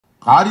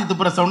காரி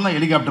துப்புற சவுண்ட்லாம்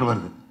ஹெலிகாப்டர்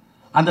வருது.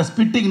 அந்த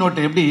ஸ்பிட்டிங்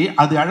நோட்டை எப்படி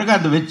அது அழகாக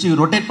அதை வச்சு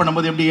ரொட்டேட்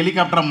பண்ணும்போது எப்படி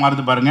ஹெலிகாப்டராக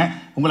மாறுது பாருங்க.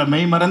 உங்களை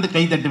மெய் மறந்து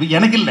கை தட்டுவீங்க.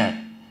 எனக்கு இல்லை,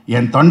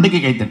 என் தொண்டைக்கு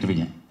கை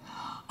தட்டுவீங்க.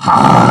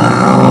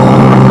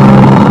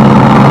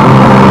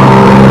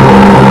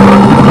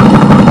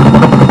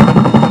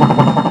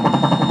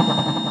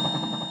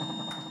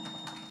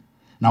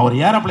 நான் ஒரு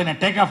ஏரோப்ளேனை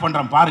டேக் ஆஃப்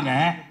பண்றேன் பாருங்க.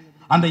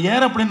 அந்த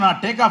ஏரோப்ளேன்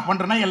நான் டேக் ஆஃப்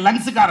பண்றேன்னா என்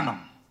லங்ஸ் காரணம்.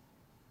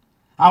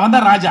 அவன்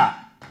தான் ராஜா.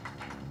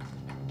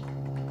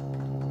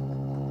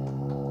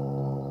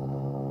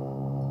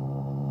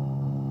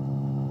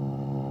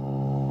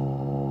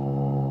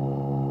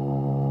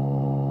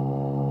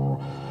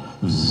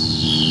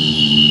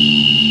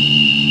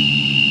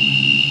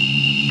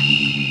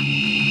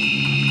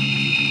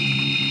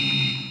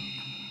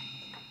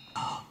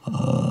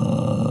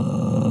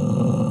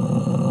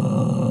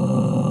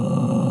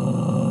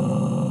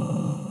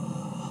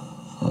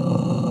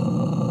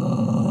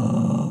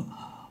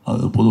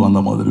 பொதுவாக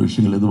அந்த மாதிரி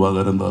விஷயங்கள் எதுவாக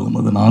இருந்தாலும்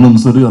அது நானும்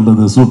சரி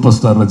அல்லது சூப்பர்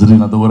ஸ்டார்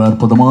ரஜினிகாந்த் ஒரு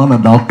அற்புதமான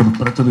டாக்டர்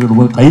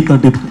பிரச்சனைகள்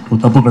கைத்தட்டி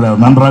தப்பு கிடையாது,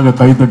 நன்றாக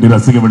கைத்தட்டி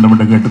ரசிக்க வேண்டும்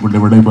என்று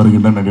கேட்டுக்கொண்டு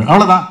விடைபெறுகின்றன.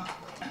 அவ்வளவுதான்.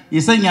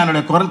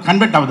 இசைஞானுடைய குரல்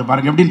கன்வெர்ட் ஆகுது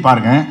பாருங்க. எப்படின்னு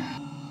பாருங்க.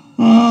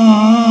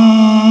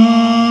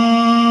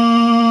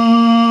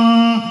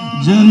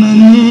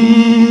 ஜனனி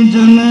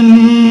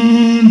ஜனனி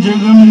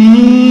ஜெகம்னி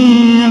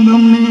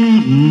அகம்னி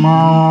மா.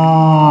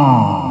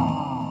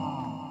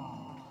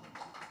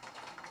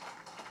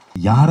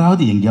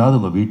 யாராவது எங்கேயாவது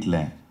உங்கள் வீட்டில்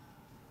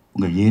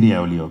உங்கள்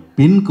ஏரியாவிலையோ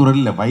பெண்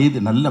குரலில் வயது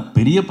நல்ல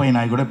பெரிய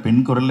பையனாக கூட பெண்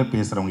குரலில்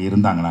பேசுகிறவங்க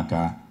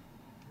இருந்தாங்கனாக்கா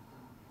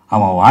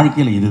அவன்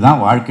வாழ்க்கையில்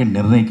இதுதான் வாழ்க்கைன்னு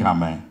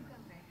நிர்ணயிக்காமல்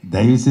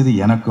தயவுசெய்து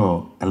எனக்கோ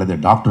அல்லது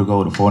டாக்டருக்கோ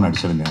ஒரு ஃபோன்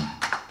அடிச்சிடுங்க.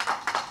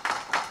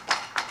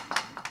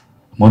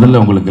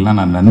 முதல்ல உங்களுக்கெல்லாம்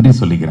நான் நன்றி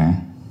சொல்லிக்கிறேன்.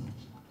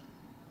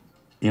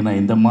 ஏன்னா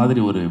இந்த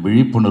மாதிரி ஒரு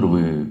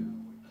விழிப்புணர்வு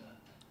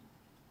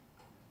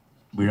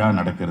விழா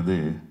நடக்கிறது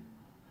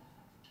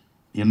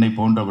என்னை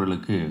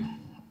போன்றவர்களுக்கு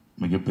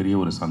மிகப்பெரிய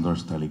ஒரு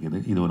சந்தோஷத்தை அளிக்குது.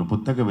 இது ஒரு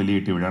புத்தக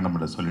வெளியீட்டு விழா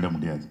நம்மள சொல்லிட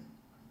முடியாது.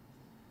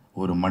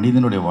 ஒரு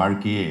மனிதனுடைய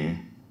வாழ்க்கையே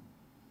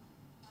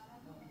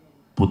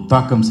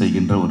புத்தாக்கம்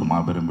செய்கின்ற ஒரு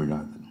மாபெரும் விழா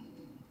அது.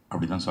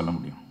 அப்படி தான் சொல்ல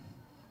முடியும்.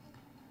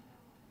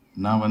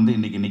 நான்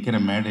இன்றைக்கி நிற்கிற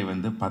மேடை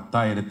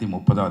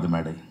 10,030வது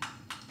மேடை.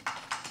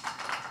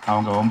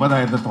 அவங்க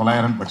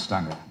 9,900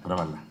 படிச்சிட்டாங்க,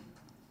 பரவாயில்ல.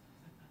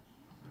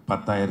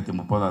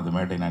 10,030வது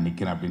மேடை நான்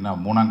நிற்கிறேன் அப்படின்னா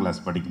 3ஆம்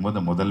கிளாஸ்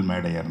படிக்கும்போது முதல்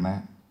மேடை ஏறினேன்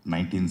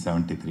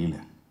 1973.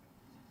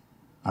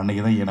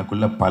 அன்றைக்கி தான்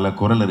எனக்குள்ளே பல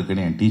குரல்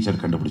இருக்குன்னு என் டீச்சர்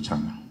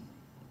கண்டுபிடிச்சாங்க.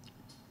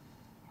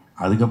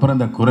 அதுக்கப்புறம்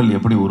இந்த குரல்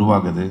எப்படி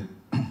உருவாகுது,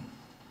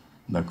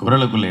 இந்த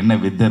குரலுக்குள்ளே என்ன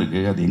வித்தை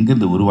இருக்குது, அது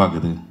எங்கேருந்து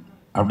உருவாகுது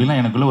அப்படிலாம்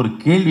எனக்குள்ளே ஒரு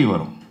கேள்வி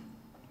வரும்.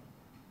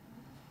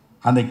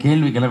 அந்த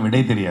கேள்விக்கெல்லாம்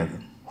விடை தெரியாது.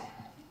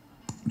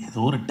 ஏதோ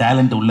ஒரு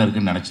டேலண்ட் உள்ளே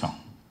இருக்குன்னு நினச்சோம்.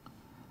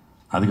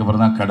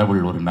 அதுக்கப்புறம் தான்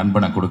கடவுள் ஒரு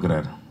நண்பனை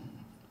கொடுக்குறார்,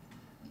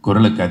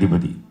 குரலுக்கு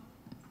அதிபதி.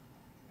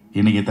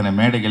 இன்றைக்கி இத்தனை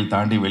மேடைகள்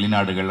தாண்டி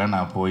வெளிநாடுகள்லாம்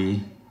நான் போய்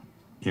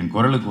என்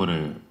குரலுக்கு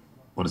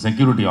ஒரு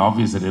செக்யூரிட்டி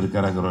ஆஃபீஸர்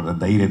இருக்கிறாங்கிற ஒரு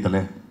தைரியத்தில்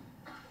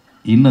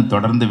இன்னும்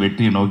தொடர்ந்து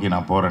வெற்றியை நோக்கி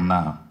நான் போகிறேன்னா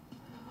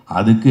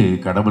அதுக்கு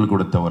கடவுள்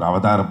கொடுத்த ஒரு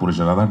அவதார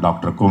புருஷராக தான்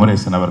டாக்டர்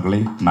குமரேசன்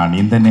அவர்களை நான்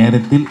இந்த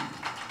நேரத்தில்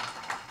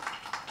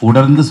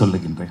உணர்ந்து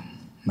சொல்லுகின்றேன்.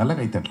 நல்ல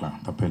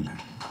கைத்தட்டலாம், தப்பே இல்லை.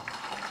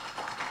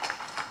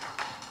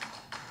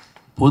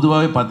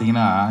 பொதுவாகவே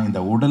பார்த்தீங்கன்னா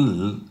இந்த உடல்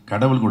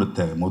கடவுள்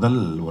கொடுத்த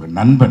முதல் ஒரு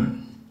நண்பன்.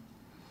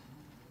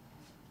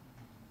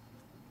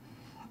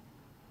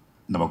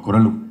 நம்ம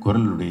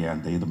குரலுடைய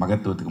அந்த இது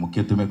மகத்துவத்துக்கு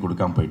முக்கியத்துவமே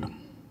கொடுக்காமல் போயிட்டோம்.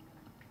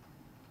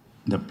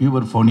 இந்த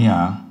பியூபர்ஃபோனியா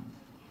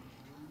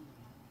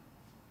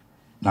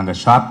நாங்கள்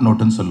ஷார்ப்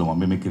நோட்டுன்னு சொல்லுவோம்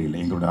மிமிக்ரியில்.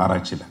 எங்களோட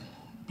ஆராய்ச்சியில்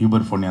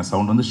பியூபர்ஃபோனியா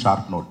sound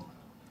sharp note,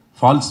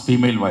 falls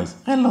female voice.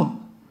 Hello,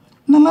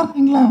 நல்லா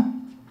இருக்கீங்களா,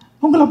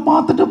 உங்களை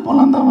பார்த்துட்டு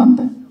போகலாம் தான்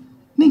வந்தேன்,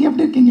 நீங்கள்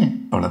எப்படி இருக்கீங்க,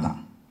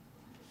 அவ்வளோதான்.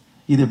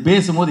 இது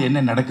பேசும்போது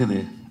என்ன நடக்குது,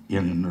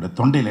 என்னோட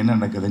தொண்டையில் என்ன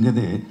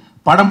நடக்குதுங்கிறது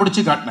படம்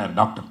பிடிச்சி காட்டினார்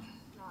டாக்டர்.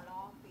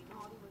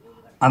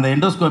 அந்த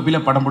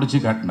எண்டோஸ்கோப்பியில் படம் பிடிச்சி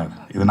காட்டினார்.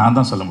 இது நான்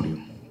தான் சொல்ல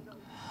முடியும்.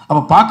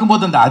 அப்போ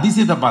பார்க்கும்போது அந்த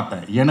அதிசயத்தை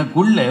பார்த்தேன்.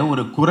 எனக்குள்ளே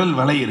ஒரு குரல்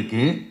வலை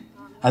இருக்குது,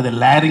 அது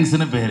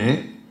லேரிங்ஸ்னு பேர்.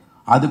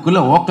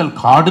 அதுக்குள்ளே ஓக்கல்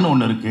கார்டுன்னு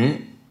ஒன்று இருக்குது.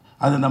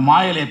 அது அந்த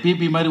மாயிலையை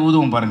பிபி மாதிரி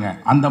ஊதுவோம் பாருங்கள்,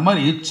 அந்த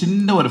மாதிரி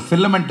சின்ன ஒரு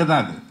ஃபிலமெண்ட்டு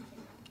தான் அது.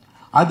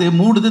 அது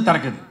மூடுது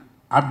திறக்குது.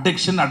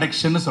 அப்டெக்ஷன்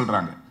அடெக்ஷன்னு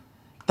சொல்கிறாங்க.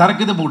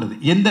 திறக்குது மூடுது.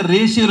 எந்த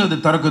ரேஷியோவில் அது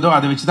திறக்குதோ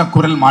அதை வச்சு தான்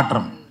குரல்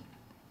மாற்றம்.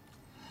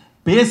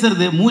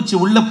 பேசுறது மூச்சு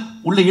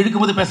உள்ளே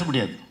இழுக்கும்போது பேச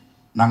முடியாது.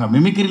 நாங்கள்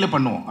மிமிக்ரியில்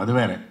பண்ணுவோம், அது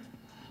வேறு.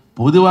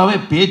 பொதுவாகவே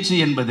பேச்சு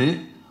என்பது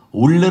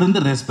உள்ளிருந்து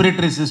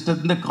ரெஸ்பிரேட்டரி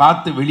சிஸ்டத்திலிருந்து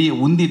காற்று வெளியே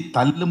உந்தி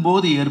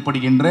தள்ளும்போது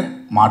ஏற்படுகின்ற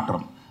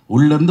மாற்றம்.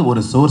 உள்ளிருந்து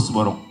ஒரு சோர்ஸ்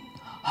வரும்,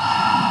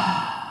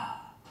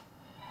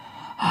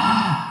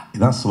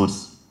 இதுதான் சோர்ஸ்.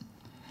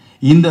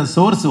 இந்த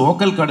சோர்ஸ்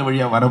ஓக்கல் கார்டு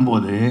வழியாக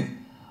வரும்போது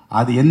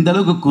அது எந்த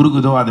அளவுக்கு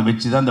குறுகுதோ அதை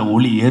வச்சு தான் அந்த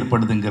ஒளி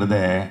ஏற்படுதுங்கிறத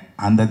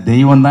அந்த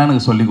தெய்வம் தான்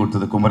எனக்கு சொல்லி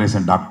கொடுத்தது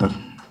குமரேசன் டாக்டர்.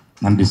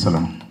 நன்றி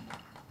சொல்லணும்.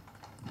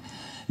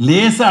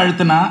 லேசாக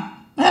அழுத்தினா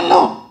ஹலோ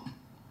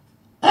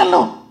ஹலோ,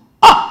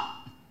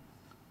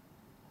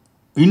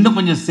 இன்னும்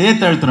கொஞ்சம்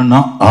சேர்த்து அழுத்தணும்னா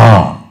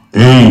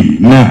ஏய்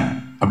என்ன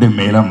அப்படியே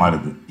மேலே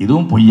மாறுது.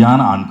 இதுவும் பொய்யான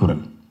ஆண்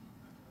குரல்.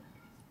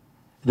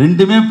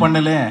 ரெண்டுமே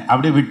பண்ணலை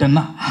அப்படியே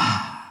விட்டேன்னா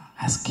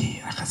ஹஸ்கி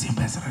ரகசியம்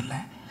பேசுகிறல்ல,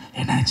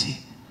 என்னாச்சு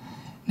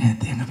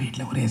நேற்று எங்கள்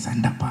வீட்டில் ஒரே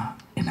சண்டைப்பா,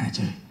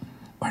 என்னாச்சு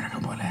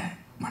வழக்கம் போல்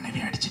மனைவி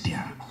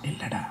அடிச்சிட்டியா?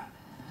 இல்லைடா,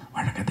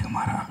 வழக்கத்துக்கு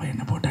மாறாக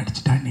என்ன போட்டு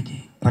அடிச்சிட்டா இன்னைக்கு.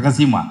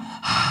 ரகசியமா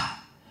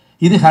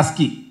இது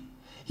ஹஸ்கி.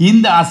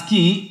 இந்த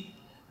husky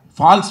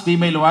falls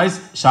female voice,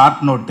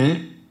 short note,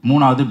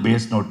 3வது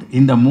பேஸ் நோட்டு.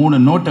 இந்த 3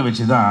 நோட்டை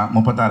வச்சு தான்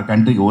 36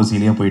 கண்ட்ரிக்கு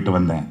ஓசியிலேயே போயிட்டு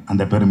வந்தேன்.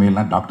 அந்த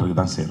பெருமையெல்லாம் டாக்டருக்கு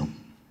தான் சேரும்.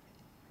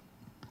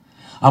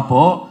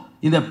 அப்போது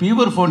இந்த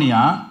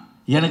பியூபர்ஃபோனியா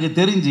எனக்கு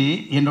தெரிஞ்சு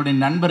என்னுடைய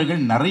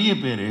நண்பர்கள் நிறைய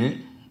பேர்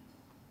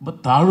இப்போ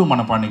தாழ்வு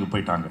மனப்பான்மைக்கு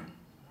போயிட்டாங்க.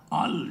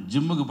 ஆள்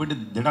ஜிம்முக்கு போயிட்டு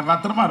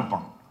திடகாத்திரமாக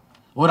இருப்பான்.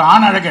 ஒரு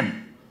ஆணழகன்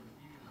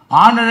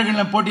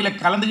போட்டியில்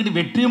கலந்துக்கிட்டு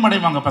வெற்றியும்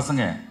அடைவாங்க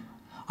பசங்க.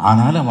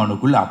 ஆனாலும்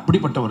அவனுக்குள்ள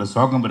அப்படிப்பட்ட ஒரு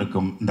சோகம்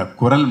இருக்கும், இந்த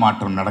குரல்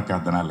மாற்றம்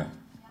நடக்காதனால.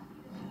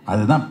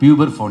 அதுதான்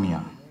பியூபர்ஃபோனியா.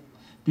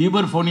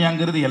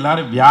 பியூபர்ஃபோனியாங்கிறது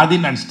எல்லாரும்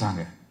வியாதின்னு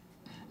நினச்சிட்டாங்க.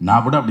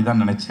 நான் கூட அப்படி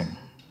தான் நினச்சேன்.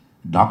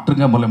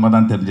 டாக்டருங்க மூலமாக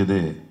தான்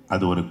தெரிஞ்சது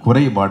அது ஒரு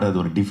குறைபாடு, அது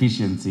ஒரு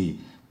டிஃபிஷியன்சி.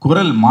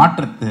 குரல்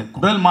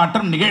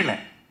மாற்றம் நிகழலை.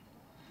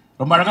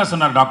 ரொம்ப அழகாக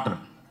சொன்னார் டாக்டர்.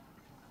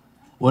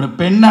 ஒரு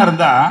பெண்ணாக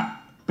இருந்தால்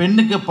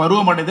பெண்ணுக்கு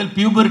பருவமடைதல்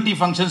பியூபர்ட்டி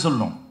ஃபங்க்ஷன்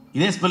சொல்லணும்.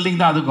 இதே ஸ்பெல்லிங்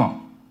தான் அதுக்கும்.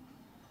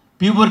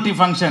 பியூபர்ட்டி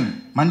ஃபங்க்ஷன்,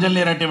 மஞ்சள்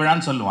நீராட்டு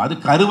விழான்னு சொல்லுவோம். அது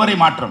கருவறை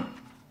மாற்றம்,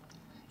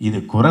 இது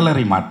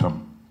குரலறை மாற்றம்.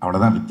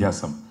 அவ்வளோதான்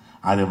வித்தியாசம்.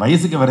 அது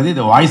வயசுக்கு வர்றது,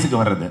 இது வாய்ஸுக்கு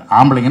வர்றது.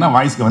 ஆம்பளைங்கன்னா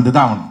வாய்ஸுக்கு வந்து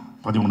தான் ஆகணும்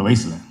 13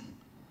 வயசில்.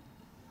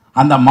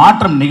 அந்த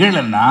மாற்றம்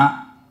நிகழலைன்னா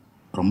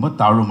ரொம்ப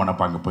தாழ்வு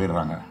மனப்பாங்க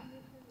போயிடுறாங்க.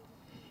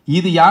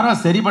 இது யாரா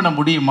சரி பண்ண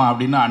முடியுமா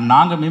அப்படின்னா,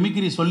 நாங்கள்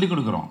மிமிக்ரி சொல்லி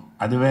கொடுக்குறோம்,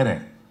 அது வேற.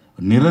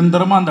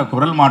 நிரந்தரமாக அந்த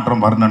குரல்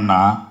மாற்றம்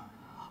வரணும்னா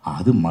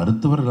அது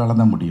மருத்துவர்களால்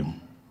தான் முடியும்.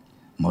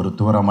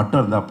 மருத்துவராக மட்டும்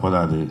இருந்தால்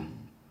போதாது,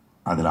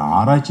 அதில்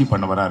ஆராய்ச்சி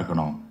பண்ணவராக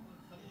இருக்கணும்,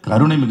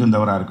 கருணை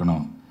மிகுந்தவராக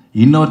இருக்கணும்.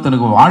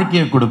 இன்னொருத்தனுக்கு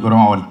வாழ்க்கையை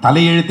கொடுக்குறோம், அவள்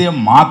தலையெழுத்தையே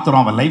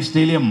மாற்றுறோம், அவள் லைஃப்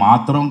ஸ்டைலையே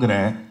மாற்றுறோங்கிற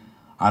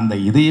அந்த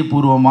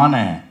இதயபூர்வமான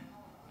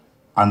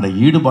அந்த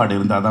ஈடுபாடு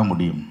இருந்தால் தான்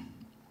முடியும்.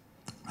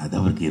 அது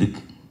அவருக்கு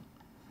இருக்குது.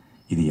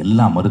 இது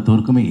எல்லா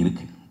மருத்துவருக்குமே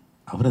இருக்குது.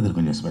 அவர் அது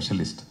கொஞ்சம்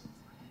ஸ்பெஷலிஸ்ட்.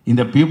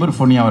 இந்த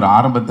பியூபர்ஃபோனியா அவர்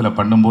ஆரம்பத்தில்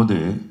பண்ணும்போது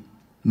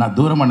நான்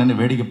தூரமாக நின்று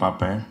வேடிக்கை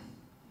பார்ப்பேன்.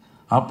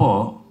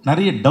 அப்போது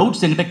நிறைய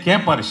டவுட்ஸ் என்கிட்ட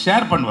கேட்பார்,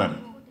 ஷேர் பண்ணுவார்.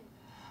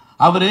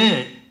 அவர்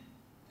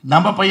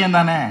நம்ம பையன்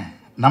தானே,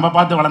 நம்ம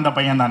பார்த்து வளர்ந்த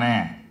பையன் தானே,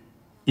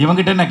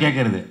 இவங்கிட்ட என்ன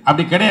கேட்கறது?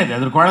 அப்படி கிடையாது.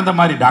 அது ஒரு குழந்தை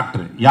மாதிரி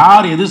டாக்டர்.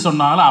 யார் எது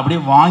சொன்னாலும்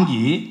அப்படியே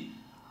வாங்கி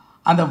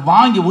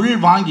உள்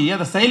வாங்கி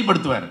அதை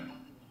செயல்படுத்துவார்.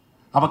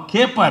 அப்போ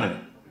கேட்பார்,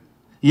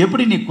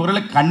 எப்படி நீ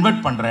குரலை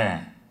கன்வெர்ட் பண்ணுற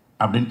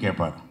அப்படின்னு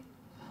கேட்பார்.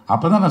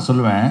 அப்போ தான் நான்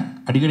சொல்லுவேன்,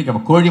 அடிக்கடி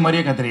அப்போ கோழி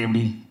மாதிரியே கத்துறேன்,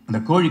 எப்படி அந்த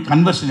கோழி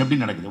கன்வர்ஷன் எப்படி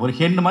நடக்குது, ஒரு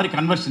ஹென் மாதிரி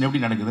கன்வர்ஷன்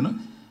எப்படி நடக்குதுன்னு.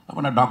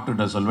 அப்போ நான்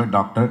டாக்டர்கிட்ட சொல்வேன்,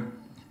 டாக்டர்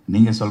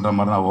நீங்கள் சொல்கிற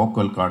மாதிரி தான்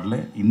வோக்கல் கார்டில்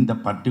இந்த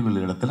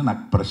பர்டிகுலர் இடத்துல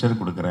நான் ப்ரெஷர்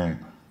கொடுக்குறேன்,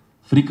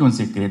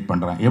 ஃப்ரீக்வன்சியை க்ரியேட்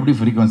பண்ணுறேன். எப்படி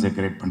ஃப்ரீக்வன்சியை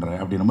க்ரியேட் பண்ணுறேன்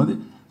அப்படின்னும்போது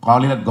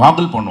காலையில்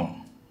காகுல் பண்ணுவோம்.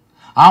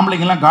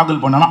 ஆம்பளைங்கெல்லாம்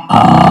காகுல் பண்ணோன்னா,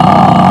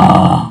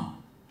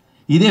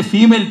 இதே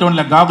ஃபீமேல்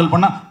டோனில் காகுல்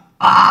பண்ணால்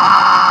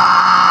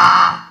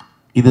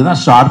இதுதான்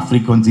ஷார்ப்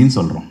ஃப்ரீக்வன்சின்னு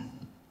சொல்கிறோம்.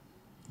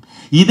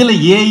 இதில்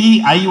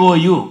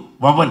AEIOU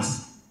வவல்ஸ்,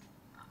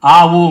 ஆ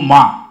ஊ மா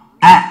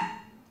அ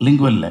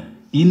லிங்குவல்ல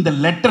இந்த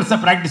லெட்டர்ஸை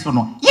ப்ராக்டிஸ்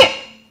பண்ணுவோம்.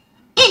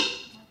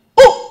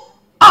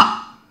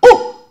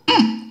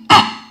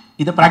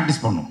 இதை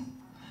ப்ராக்டிஸ் பண்ணுவோம்.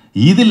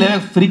 இதில்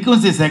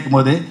ஃப்ரீக்வன்சி சேர்க்கும்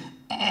போது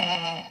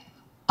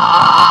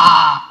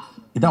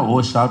இதான் ஓ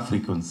ஷார்ப்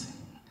ஃப்ரீக்வன்சி.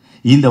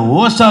 இந்த ஓ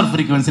ஷார்ப்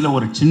ஃப்ரீக்வன்சியில்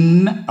ஒரு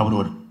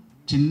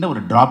சின்ன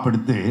ஒரு ட்ராப்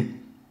எடுத்து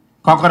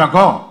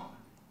கொக்கரக்கோ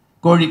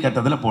கோழி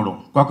கத்ததில்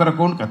போடுவோம்.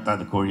 கொக்கரக்கோன்னு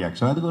கத்தாது கோழி.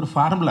 ஆக்சுவலாக அதுக்கு ஒரு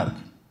ஃபார்முலா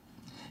இருக்குது.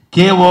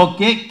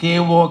 KOK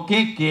KOK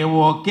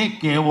KOK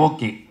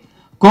KOK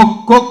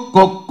kho kho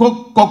kho kho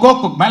kho kho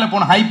கொக் மேலே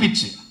போன ஹை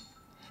பிச்.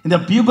 இந்த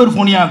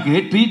பியூபர்ஃபோனியாவுக்கு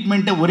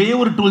ட்ரீட்மெண்ட்டை ஒரே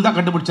ஒரு டூல் தான்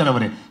கண்டுபிடிச்சார்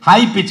அவர்,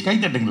 ஹை பிச். கை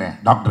தட்டுங்களேன்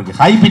டாக்டருக்கு.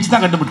 ஹை பிச்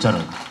தான் கண்டுபிடிச்சார்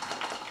அவர்.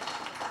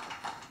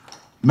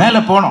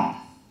 மேலே போனோம்,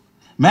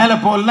 மேலே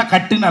போகலன்னா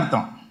கட்டுன்னு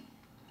அர்த்தம்.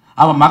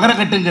 அவன் மகர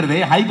கட்டுங்கிறது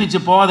ஹை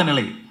பிச்சு போகாத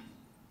நிலை,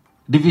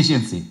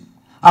 டிஃபிஷியன்சி.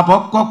 அப்போ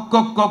கொக்கோ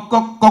கொக்கோ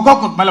கொக்கோ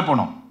கொக் மேலே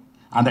போனோம்.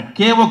 அந்த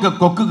கேவோக்கு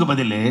கொக்குக்கு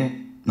பதில்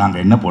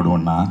நாங்கள் என்ன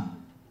போடுவோம்னா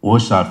ஓ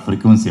ஷார்ப்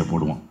ஃப்ரீக்வன்சியை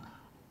போடுவோம்.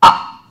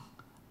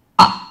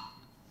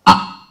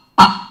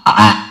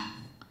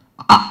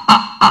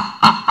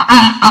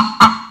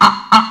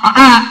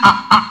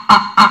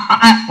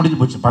 முடிஞ்சு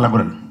போச்சு, பல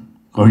குரல்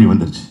கோழி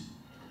வந்துருச்சு.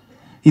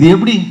 இது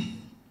எப்படி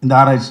இந்த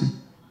ஆராய்ச்சி?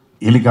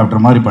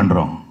 ஹெலிகாப்டர் மாதிரி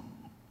பண்ணுறோம்.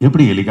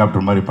 எப்படி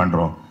ஹெலிகாப்டர் மாதிரி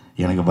பண்ணுறோம்?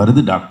 எனக்கு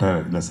வருது டாக்டர்,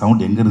 இந்த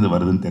சவுண்ட் எங்கேருந்து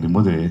வருதுன்னு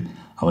தெரியும்போது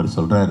அவர்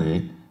சொல்கிறாரு,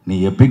 நீ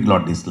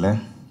எபிக்ளாட்டிஸில்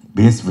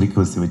பேஸ்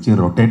ஃப்ரீக்வன்சி வச்சு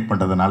ரொட்டேட்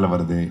பண்ணுறதுனால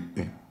வருது,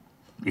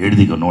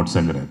 எழுதிக்கோ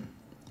நோட்ஸுங்கிறார்.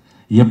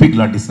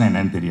 எபிக்ளாட்டிஸ்னால்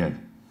என்னன்னு தெரியாது.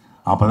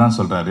 அப்போ தான்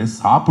சொல்கிறாரு,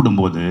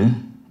 சாப்பிடும்போது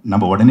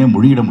நம்ம உடனே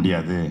முழுகிட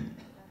முடியாது,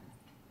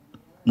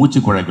 மூச்சு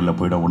குழாய்க்குள்ளே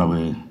போயிடும்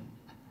உணவு.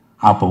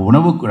 அப்போ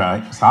உணவு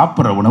குழாய்,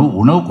 சாப்பிட்ற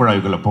உணவு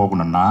குழாய்க்குள்ளே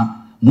போகணும்னா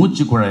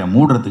மூச்சு குழாயை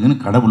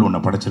மூடுறதுக்குன்னு கடவுள்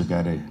ஒன்று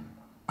படைச்சிருக்காரு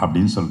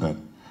அப்படின்னு சொல்கிறார்.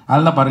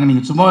 அதெல்லாம் பாருங்கள்,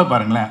 நீங்கள் சும்மாவே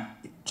பாருங்களேன்,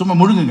 சும்மா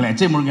முழுங்குங்களேன்,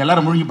 எச்சை முழுங்க,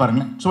 எல்லாரும் முழுங்கி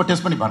பாருங்களேன், சும்மா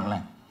டெஸ்ட் பண்ணி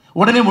பாருங்களேன்.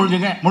 உடனே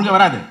முழுங்க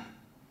வராது.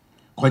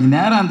 கொஞ்ச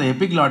நேரம் அந்த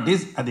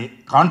எபிக்ளாட்டிஸ் அது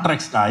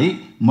கான்ட்ராக்ட் ஆகி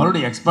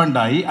மறுபடியும் எக்ஸ்பேண்ட்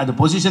ஆகி அது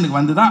பொசிஷனுக்கு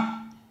வந்து தான்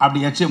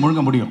அப்படி எச்சு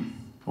முழுங்க முடியும்.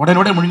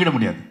 உடனே முழுங்கிட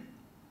முடியாது.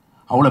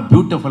 அவ்வளோ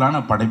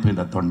பியூட்டிஃபுல்லான படைப்பு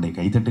இந்த தொண்டை.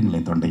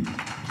 கைத்தட்டுங்களேன் தொண்டை.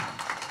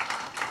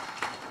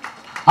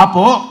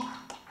 அப்போது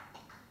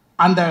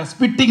அந்த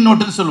ஸ்பிட்டிங்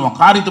நோட்டுன்னு சொல்லுவோம்,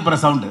 காரி துப்புற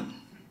சவுண்டு.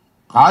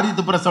 காரி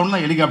துப்புற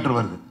சவுண்ட்லாம் ஹெலிகாப்டர்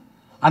வருது.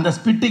 அந்த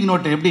ஸ்பிட்டிங்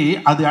நோட்டு எப்படி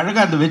அது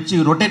அழகாக அந்த வச்சு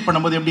ரொட்டேட்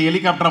பண்ணும்போது எப்படி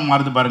ஹெலிகாப்டராக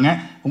மாறுது பாருங்கள்.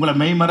 உங்களை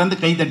மெய் மறந்து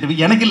கை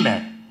தட்டுவீங்க. எனக்கு இல்லை,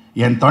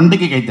 என்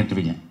தொண்டைக்கு கை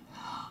தட்டுவீங்க.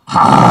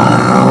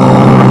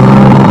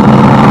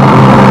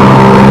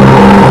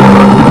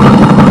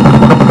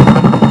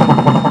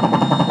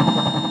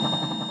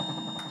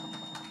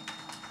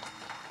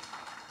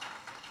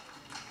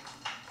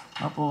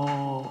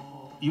 அப்போது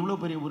இவ்வளோ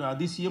பெரிய ஒரு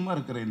அதிசயமாக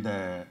இருக்கிற இந்த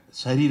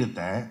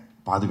சரீரத்தை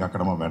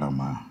பாதுகாக்கணுமா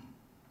வேணாமா?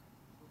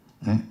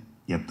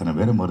 எத்தனை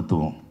பேர்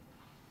மருத்துவம்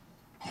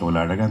எவ்வளோ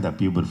அழகாக இந்த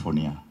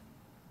பியூபர்ஃபோனியா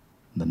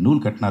இந்த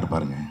நூல் கட்டினார்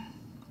பாருங்க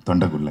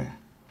தொண்டைக்குள்ளே.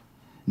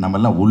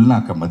 நம்மெல்லாம்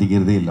உள்நாக்க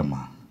மதிக்கிறதே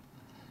இல்லைம்மா.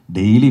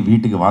 டெய்லி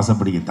வீட்டுக்கு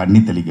வாசப்படிக்கு தண்ணி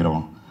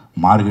தெளிக்கிறோம்,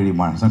 மார்கழி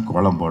மாதம்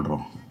கோலம்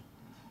போடுறோம்.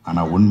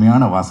 ஆனால்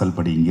உண்மையான வாசல்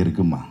படி இங்கே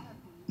இருக்குமா?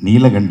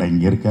 நீலகண்ட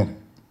இங்கே இருக்கார்,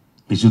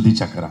 விசுத்தி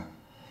சக்கரா.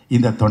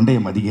 இந்த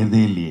தொண்டையை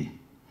மதிக்கிறதே இல்லையே.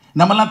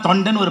 நம்மெல்லாம்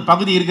தொண்டைன்னு ஒரு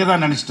பகுதி இருக்கிறதா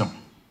நினச்சிட்டோம்.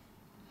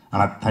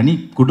 ஆனால் தனி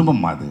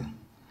குடும்பம் அது.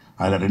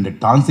 அதில் 2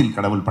 டான்சில்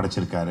கடவுள்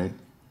படைச்சிருக்காரு.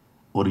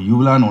 ஒரு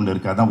யூலான்னு ஒன்று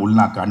இருக்குது, அதான்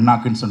உள்நாக்கு.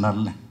 அண்ணாக்குன்னு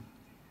சொன்னார்ல.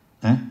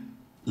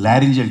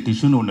 லாரிஞ்சல்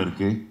டிஷ்யூன்னு ஒன்று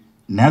இருக்குது.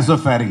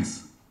 நேசோஃபேரிங்ஸ்,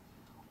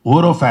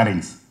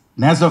 ஓரோஃபேரிங்ஸ்.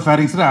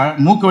 நேசோஃபேரிங்ஸ்னா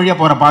மூக்கு வழியாக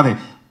போகிற பாதை.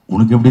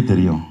 உனக்கு எப்படி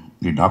தெரியும்?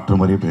 நீ டாக்டர்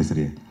மாதிரியே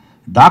பேசுறிய.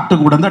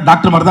 டாக்டர் கூட இருந்தால்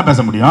டாக்டர் மாதிரி தான்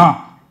பேச முடியும்.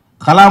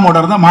 கலாமோட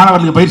இருந்தால்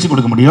மாணவர்களுக்கு பயிற்சி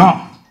கொடுக்க முடியும்.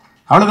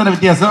 அவ்வளோதானே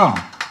வித்தியாசம்.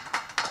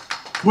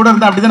 கூட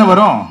இருந்தால் அப்படி தானே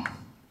வரும்.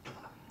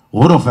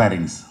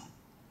 ஓரோஃபேரிங்ஸ்.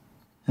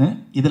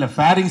 இதில்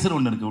ஃபேரிங்ஸ்னு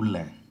ஒன்று இருக்குது உள்ள.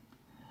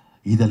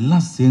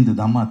 இதெல்லாம் சேர்ந்து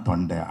தாம்மா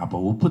தொண்டை. அப்போ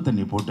உப்பு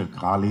தண்ணி போட்டு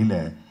காலையில்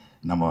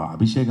நம்ம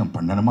அபிஷேகம்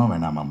பண்ணணுமா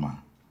வேணாமாம்மா?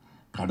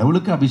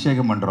 கடவுளுக்கு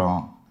அபிஷேகம்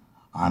பண்ணுறோம்.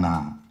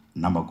 ஆனால்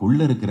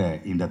நமக்குள்ளே இருக்கிற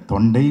இந்த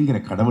தொண்டைங்கிற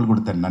கடவுள்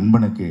கொடுத்த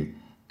நண்பனுக்கு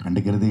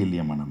கண்டுக்கிறதே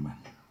இல்லையம்மா நம்ம.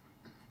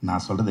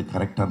 நான் சொல்கிறது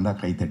கரெக்டாக இருந்தால்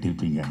கை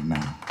தட்டியிருப்பீங்க என்ன?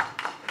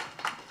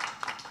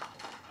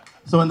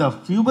 ஸோ இந்த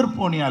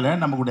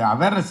பியூபர்போனியாவில் நமக்குடைய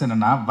அவேர்னஸ்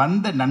என்னென்னா,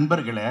 வந்த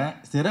நண்பர்களை,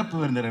 சிறப்பு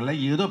விருந்தினர்களை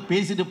ஏதோ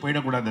பேசிட்டு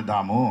போயிடக்கூடாது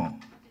தாமு.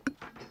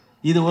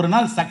 இது ஒரு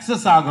நாள்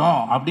சக்ஸஸ் ஆகும்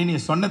அப்படின்னு நீ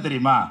சொன்ன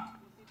தெரியுமா?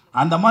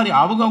 அந்த மாதிரி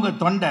அவங்கவுங்க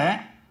தொண்டை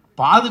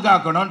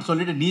பாதுகாக்கணும்னு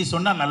சொல்லிட்டு நீ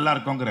சொன்னால் நல்லா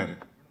இருக்குங்கிறாரு.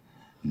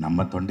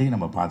 நம்ம தொண்டையை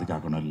நம்ம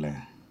பாதுகாக்கணும் இல்லை?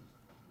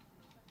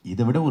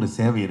 இதை விட ஒரு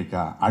சேவை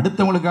இருக்கா?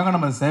 அடுத்தவங்களுக்காக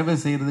நம்ம சேவை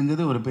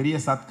செய்கிறதுங்கிறது ஒரு பெரிய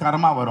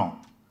சத்காரமாக வரும்.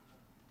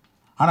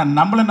 ஆனால்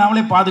நம்மளை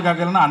நாமளே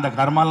பாதுகாக்கலைன்னா அந்த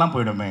கர்மாலாம்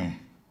போயிடுமே.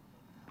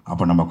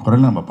 அப்போ நம்ம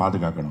குரலை நம்ம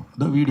பாதுகாக்கணும்.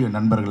 இதோ வீடியோ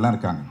நண்பர்கள்லாம்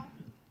இருக்காங்க,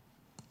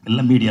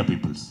 எல்லாம் மீடியா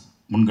பீப்புள்ஸ்,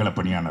 முன்கள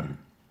பணியாளர்கள்.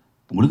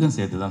 உங்களுக்கும்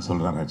சேர்த்து தான்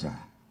சொல்கிறேன் ராஜா.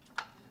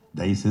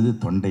 தயவுசெய்து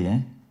தொண்டையை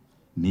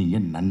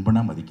நீங்கள்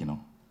நண்பனாக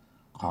மதிக்கணும்.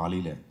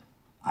 காலையில்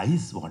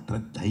ஐஸ் வாட்டரை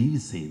தயவு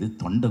செய்து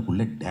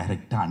தொண்டைக்குள்ளே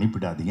டைரெக்டாக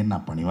அனுப்பிடாதீங்கன்னு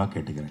நான் பணிவாக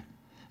கேட்டுக்கிறேன்.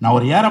 நான்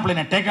ஒரு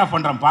ஏரோப்ளைனை டேக் ஆஃப்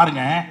பண்ணுறேன்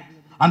பாருங்கள்.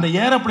 அந்த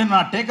ஏரோப்ளைன்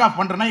நான் டேக் ஆஃப்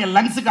பண்ணுறேன்னா என்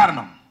லங்ஸு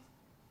காரணம்.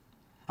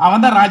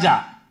 அவன் தான் ராஜா.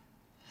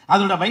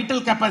 அதோட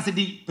வைட்டல்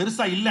கெப்பாசிட்டி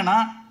பெருசாக இல்லைன்னா,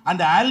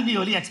 அந்த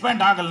ஆல்வியோலி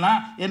எக்ஸ்பேண்ட் ஆகலைன்னா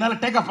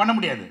என்னால் டேக் ஆஃப் பண்ண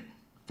முடியாது.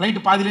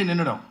 ஃப்ளைட்டு பாதியிலே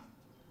நின்றுடும்.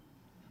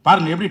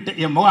 பாருங்கள் எப்படி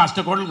என் முகம்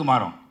அஷ்டகோடலுக்கு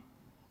மாறும்.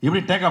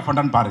 எப்படி டேக் ஆஃப்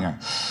பண்ணுறேன்னு பாருங்கள்.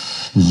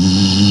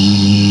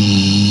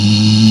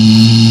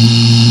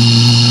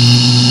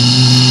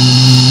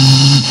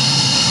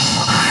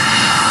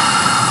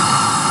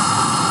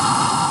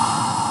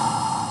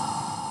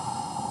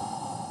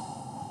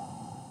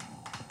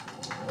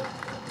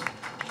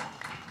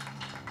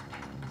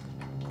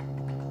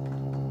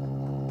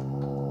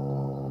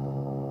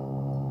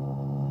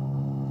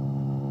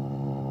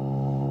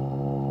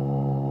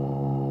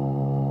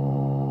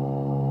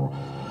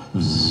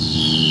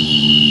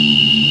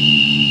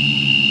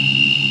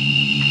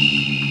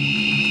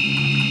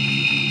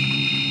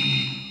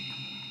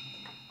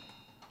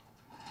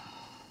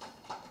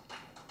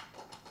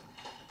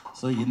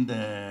 ஸோ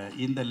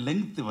இந்த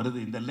லெங்த் வருது.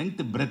 இந்த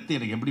லெங்த் பிரெத்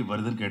எனக்கு எப்படி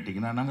வருதுன்னு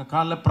கேட்டிங்கன்னா, நாங்கள்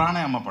காலைல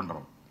பிராணாயாமம்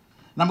பண்ணுறோம்.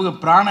 நமக்கு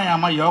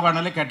பிராணாயாமா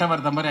யோகானாலே கெட்ட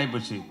வார்த்தை மாதிரி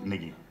ஆகிப்போச்சு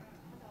இன்றைக்கி.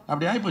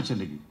 அப்படி ஆகிப்போச்சு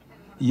இன்றைக்கி.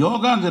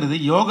 யோகாங்கிறது,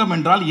 யோகம்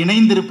என்றால்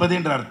இணைந்திருப்பது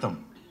என்ற அர்த்தம்.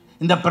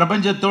 இந்த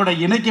பிரபஞ்சத்தோட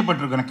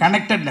இணைக்கப்பட்டிருக்கணும்,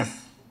 கனெக்டட்னஸ்.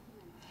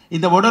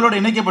 இந்த உடலோட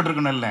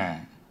இணைக்கப்பட்டிருக்கணும்ல.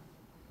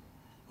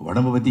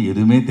 உடம்பை பற்றி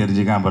எதுவுமே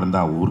தெரிஞ்சுக்காமல்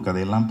இருந்தால் ஊர்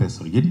கதையெல்லாம்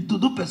பேசுகிறோம்,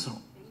 எதுவும்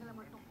பேசுகிறோம்,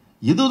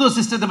 எதோ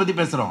சிஸ்டத்தை பற்றி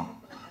பேசுகிறோம்.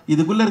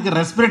 இதுக்குள்ளே இருக்க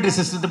ரெஸ்பிரேட்டரி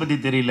சிஸ்டத்தை பற்றி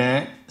தெரியல,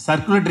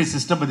 சர்க்குலேட்டரி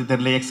சிஸ்டம் பற்றி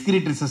தெரியல,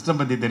 எக்ஸ்கிரீட்டரி சிஸ்டம்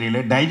பற்றி தெரியல,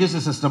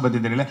 டைஜஸ்டிவ் சிஸ்டம் பற்றி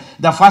தெரியல.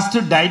 The first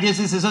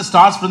digestive system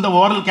starts from the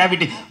oral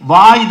cavity.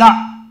 வாய் தான்,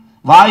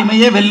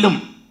 வாய்மையே வெல்லும்.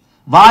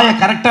 வாயை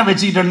கரெக்டாக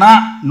வச்சுக்கிட்டோன்னா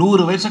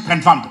 100 வயசு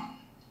கன்ஃபார்ம்.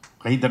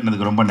 கை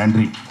தட்டினதுக்கு ரொம்ப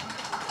நன்றி.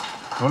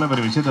 எவ்வளோ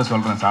பெரிய விஷயத்த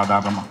சொல்கிறேன்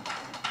சாதாரணமாக.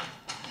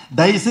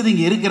 தயவுசெய்து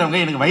இங்கே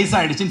இருக்கிறவங்க எனக்கு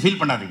வயசாகிடுச்சின்னு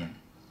ஃபீல் பண்ணாதீங்க.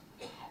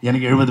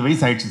 எனக்கு 70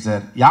 வயசு ஆயிடுச்சு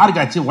சார்.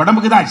 யாருக்கு ஆச்சு?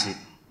 உடம்புக்கு தான் ஆச்சு.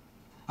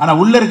 ஆனால்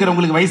உள்ளே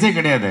இருக்கிறவங்களுக்கு வயசே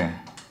கிடையாது.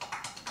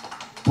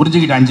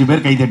 புரிஞ்சுக்கிட்டு 5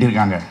 பேர் கை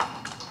தட்டியிருக்காங்க.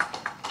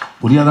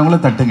 புரியாதவங்கள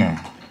தட்டுங்க.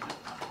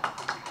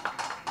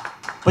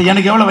 இப்போ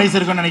எனக்கு எவ்வளோ வயசு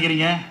இருக்குன்னு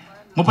நினைக்கிறீங்க?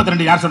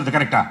 32 யார் சொன்னது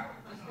கரெக்டா?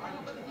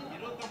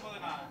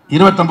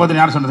 29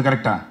 யார் சொன்னது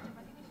கரெக்டா?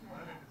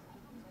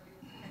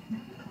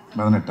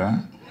 18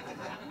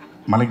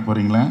 மலைக்கு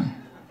போறீங்களா?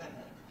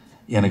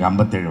 எனக்கு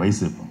 57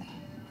 வயசு. இப்போ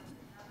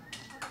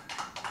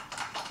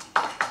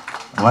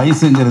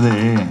வயசுங்கிறது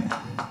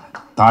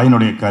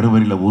தாயினுடைய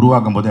கருவறையில்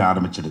உருவாக்கும் போதே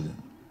ஆரம்பிச்சிடுது.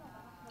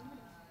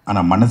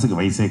 ஆனால் மனசுக்கு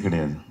வயசே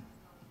கிடையாது.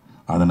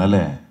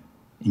 அதனால்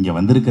இங்கே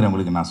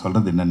வந்திருக்கிறவங்களுக்கு நான்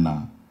சொல்கிறது என்னென்னா,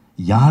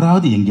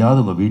 யாராவது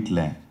எங்கேயாவது உங்கள்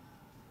வீட்டில்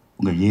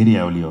உங்கள்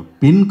ஏரியாவிலையோ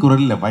பெண்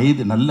குரலில்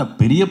வயது நல்ல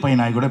பெரிய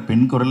பையனாக கூட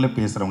பெண் குரலில்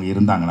பேசுகிறவங்க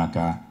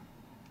இருந்தாங்கனாக்கா,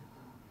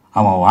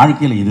 அவன்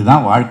வாழ்க்கையில்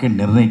இதுதான்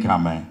வாழ்க்கைன்னு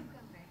நிர்ணயிக்காமல்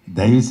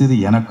தயவுசெய்து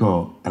எனக்கோ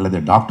அல்லது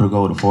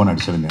டாக்டருக்கோ ஒரு ஃபோன்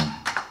அடிச்சிடுங்க.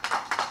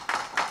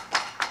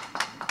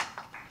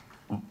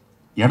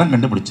 இடம்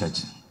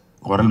கண்டுபிடிச்சாச்சு,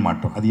 குரல்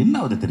மாற்றம். அது என்ன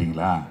ஆகுது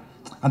தெரியுங்களா?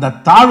 அந்த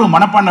தாழ்வு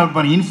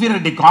மனப்பான்மை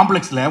இன்ஃபீரியாரிட்டி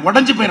காம்ப்ளெக்ஸில்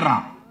உடஞ்சி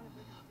போயிடுறான்.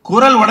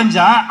 குரல்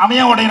உடஞ்சா அவன்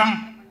ஏன் உடையிறான்?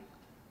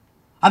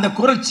 அந்த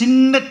குரல்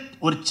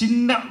ஒரு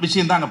சின்ன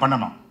விஷயம் தான் அங்கே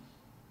பண்ணணும்.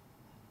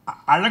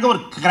 அழகாக ஒரு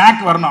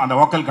கிராக் வரணும் அந்த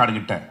வோக்கல் கார்டு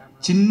கிட்ட,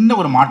 சின்ன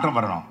ஒரு மாற்றம்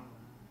வரணும்.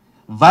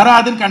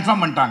 வராதுன்னு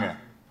கன்ஃபார்ம் பண்ணிட்டாங்க,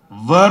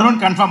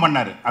 வரும்னு கன்ஃபார்ம்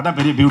பண்ணாரு. அதான்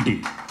பெரிய பியூட்டி.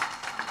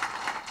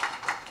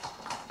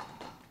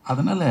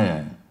 அதனால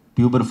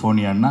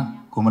பியூபர்ஃபோனியான்னா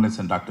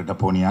குமரேசன் டாக்டர்கிட்ட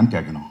போனியான்னு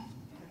கேட்கணும்.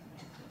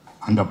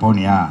 அங்கே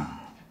போனியா,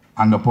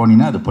 அங்கே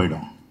போனீங்கன்னா அது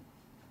போயிடும்.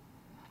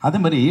 அதே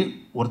மாதிரி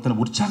ஒருத்தனை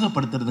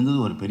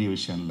உற்சாகப்படுத்துறதுங்கிறது ஒரு பெரிய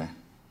விஷயம் இல்லை.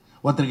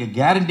 ஒருத்தருக்கு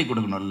கேரண்டி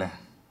கொடுக்கணும்ல,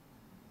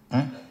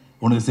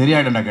 உனக்கு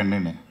சரியாயிடண்டா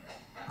கண்ணுன்னு.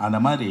 அந்த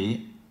மாதிரி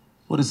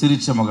ஒரு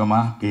சிரிச்ச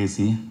முகமாக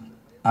பேசி,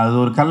 அது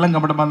ஒரு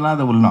கள்ளங்கப்பட்டமாதிரிலாம்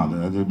அதை உள்ளணும்,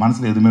 அது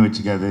மனசில் எதுவுமே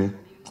வச்சுக்காது.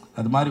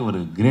 அது மாதிரி ஒரு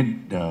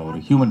கிரேட் ஒரு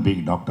ஹியூமன்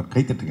பீயிங் டாக்டர்.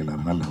 கைத்தட்டுங்க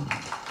எல்லாரும். நல்ல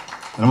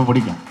ஒரு ரொம்ப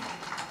பிடிக்கும்.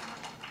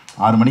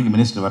 6 மணிக்கு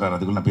மினிஸ்டர் வர்றார்,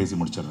 அதுக்குள்ள நான் பேசி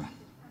முடிச்சிடுறேன்.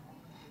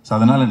 ஸோ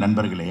அதனால்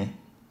நண்பர்களே,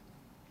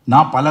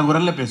 நான் பல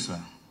குரலில்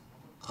பேசுவேன்,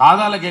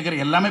 காதால் கேட்குற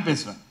எல்லாமே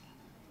பேசுவேன்.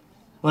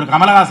 ஒரு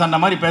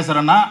கமலஹாசன் மாதிரி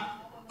பேசுகிறேன்னா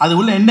அது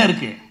உள்ள என்ன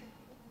இருக்குது?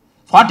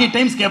 40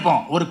 டைம்ஸ்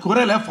கேட்போம். ஒரு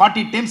குரலை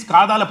 40 டைம்ஸ்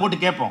காதால் போட்டு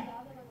கேட்போம்.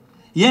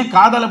 ஏன்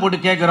காதால் போட்டு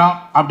கேட்குறோம்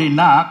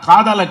அப்படின்னா,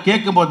 காதால்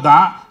கேட்கும்போது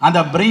தான் அந்த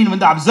பிரெயின்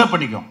வந்து அப்சர்வ்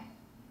பண்ணிக்கும்.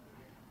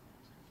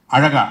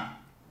 அழகா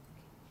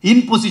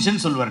இன்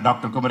பொசிஷன் சொல்வார்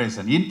டாக்டர்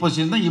குமரேசன். இன்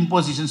பொசிஷன் தான்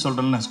இம்போசிஷன்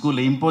சொல்கிறேன்ல,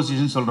 ஸ்கூலில்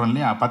இம்போசிஷன் சொல்கிறோம்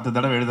இல்லையா, 10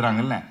 தடவை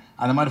எழுதுறாங்கல்ல,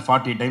 அது மாதிரி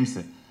 40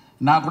 டைம்ஸு.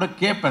 நான் கூட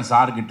கேட்பேன்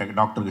சார்கிட்ட,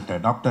 டாக்டர்கிட்ட,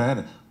 டாக்டர்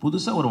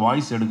புதுசாக ஒரு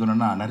வாய்ஸ்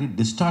எடுக்கணும்னா நிறைய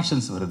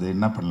டிஸ்டார்ஷன்ஸ் வருது,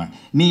 என்ன பண்ணலாம்?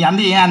 நீ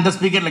ஏன் அந்த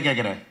ஸ்பீக்கரில்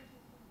கேட்குற?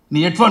 நீ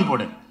ஹெட்ஃபோன்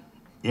போடு.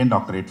 ஏன்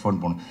டாக்டர் ஹெட்ஃபோன்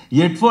போடணும்?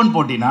 ஹெட்ஃபோன்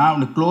போட்டினா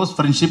உனக்கு க்ளோஸ்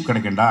ஃப்ரெண்ட்ஷிப்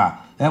கிடைக்கும்டா.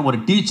 ஒரு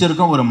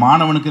டீச்சருக்கும் ஒரு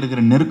மாணவனுக்கு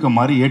இருக்கிற நெருக்கம்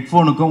மாதிரி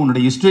ஹெட்ஃபோனுக்கும்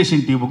உன்னோட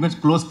இஸ்டுவேஷன்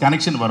டியூபுக்கும் க்ளோஸ்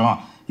கனெக்ஷன் வரும்.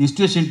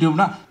 இஸ்டுவேஷன்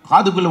டியூப்னா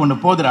காதுக்குள்ளே ஒன்று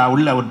போதுடா,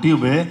 உள்ள ஒரு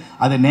டியூபு,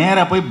 அது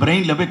நேராக போய்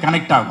பிரெயினில் போய்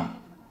கனெக்ட் ஆகும்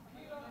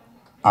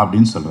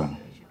அப்படின்னு சொல்கிறாங்க.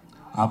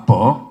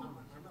 அப்போது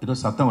ஏதோ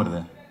சத்தம்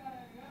வருது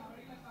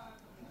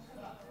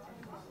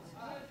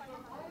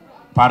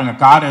பாருங்க,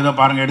 கார் ஏதோ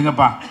பாருங்க,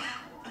 எடுங்கப்பா.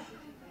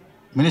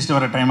 மினிஸ்டர்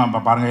வர டைம்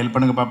ஆப்பா, பாருங்க, ஹெல்ப்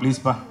பண்ணுங்கப்பா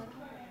ப்ளீஸ்ப்பா.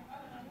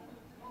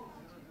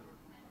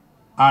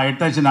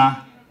 எடுத்தாச்சுண்ணா.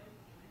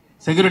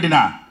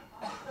 செக்யூரிட்டிண்ணா,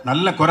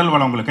 நல்ல குரல்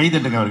வளம் உங்களுக்கு, கை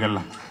தட்டுங்க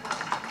அவர்கள்லாம்.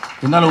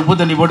 இருந்தாலும் உப்பு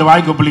தண்ணி போட்டு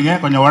வாய் கொப்பளிங்க,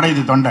 கொஞ்சம்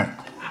உடையுது தொண்டை.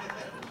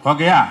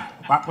 ஓகேயா?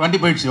 வண்டி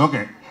போயிடுச்சு.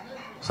 ஓகே,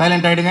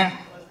 சைலண்ட் ஆகிடுங்க.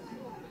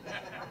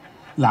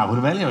 இல்லை,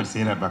 அவர் வேலையை அவர்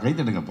செய்கிறார்ப்பா, கை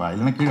தட்டுங்கப்பா,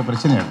 இல்லைன்னா கீழே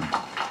பிரச்சனை ஆகிடும்.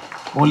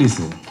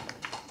 போலீஸு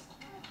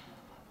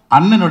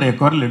அண்ணனுடைய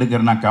குரல்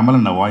எடுக்கிறனா,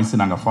 கமலன் வாய்ஸ்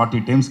நாங்கள்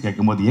 40 டைம்ஸ்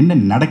கேட்கும்போது என்ன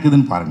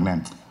நடக்குதுன்னு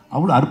பாருங்களேன்.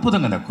 அவ்வளோ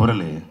அற்புதங்க அந்த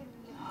குரல்.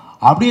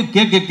 அப்படியே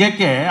கேட்க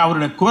கேட்க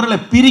அவருடைய குரலை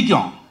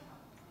பிரிக்கும்.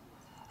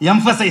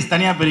 எம்ஃபசைஸ்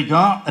தனியாக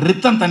பிரிக்கும்,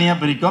 ரித்தம் தனியாக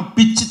பிரிக்கும்,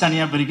 பிச்சு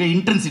தனியாக பிரிக்கும்,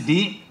 இன்டென்சிட்டி.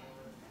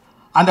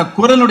 அந்த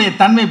குரலுடைய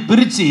தன்மை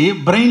பிரித்து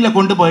பிரெயினில்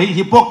கொண்டு போய்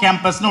ஹிப்போ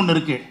கேம்பஸ்னு ஒன்று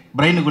இருக்குது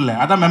பிரெயினுக்குள்ளே,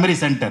 அதான் மெமரி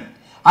சென்டர்.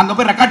 அங்கே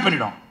போய் ரெக்கார்ட்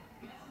பண்ணிடும்.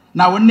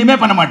 நான் ஒன்றுமே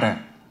பண்ண மாட்டேன்,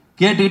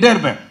 கேட்டுக்கிட்டே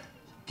இருப்பேன்.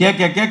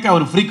 கேட்க கேட்க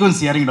ஒரு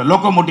ஃப்ரீக்வன்சி இறங்கிடும்,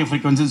 லோகோமோட்டிவ்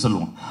ஃப்ரீக்வன்சின்னு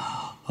சொல்லுவோம்.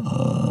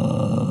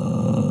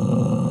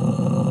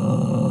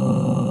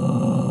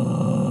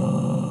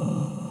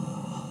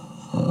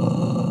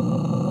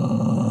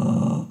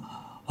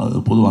 அது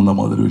பொதுவாக அந்த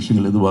மாதிரி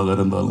விஷயங்கள் எதுவாக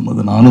இருந்தாலும்,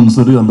 அது நானும்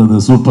சரி அல்லது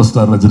சூப்பர்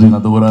ஸ்டார்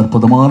ரஜினிகாந்த் ஒரு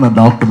அற்புதமான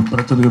டாக்டர்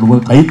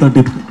பிரச்சனைகள்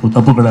கைத்தட்டி,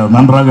 தப்பு கிடையாது,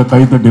 நன்றாக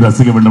கைத்தட்டி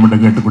ரசிக்க வேண்டும்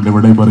என்று கேட்டுக்கொண்டு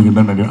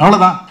விடைபெறுகின்றன.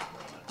 அவ்வளோதான்.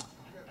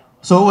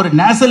 ஸோ ஒரு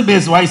நேசல்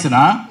பேஸ்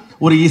வாய்ஸ்னா,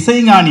 ஒரு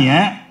இசைஞானியை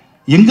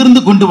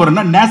எங்கிருந்து கொண்டு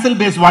வரணும்னா நேசல்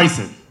பேஸ்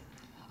வாய்ஸ்.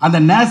 அந்த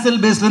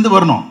நேசல் பேஸ்லேருந்து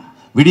வரணும்.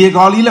 விடிய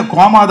காலையில்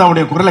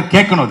கோமாதாவுடைய குரலை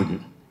கேட்கணும்.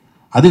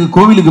 அதுக்கு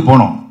கோவிலுக்கு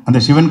போகணும். அந்த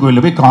சிவன்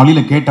கோவிலில் போய்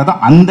காலையில் கேட்டால்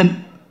தான் அந்த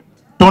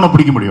டோனை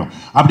பிடிக்க முடியும்.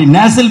 அப்படி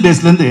நேசல்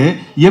பேஸ்லேருந்து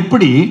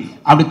எப்படி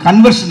அப்படி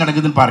கன்வர்ஷன்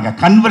நடக்குதுன்னு பாருங்கள்.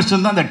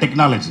 கன்வர்ஷன் தான் அந்த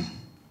டெக்னாலஜி.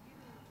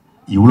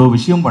 இவ்வளோ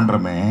விஷயம்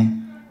பண்ணுறோமே,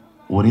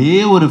 ஒரே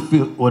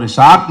ஒரு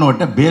ஷார்ட்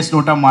நோட்டை பேஸ்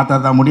நோட்டாக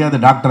மாற்றாதான் முடியாது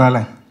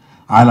டாக்டரால்.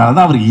 அதனால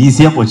தான் அவருக்கு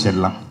ஈஸியாக போச்சு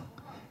எல்லாம்.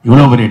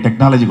 இவ்வளோ பெரிய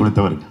டெக்னாலஜி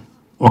கொடுத்தவருக்கு.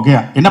 ஓகே,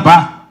 என்னப்பா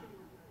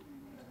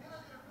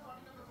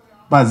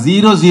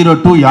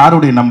 002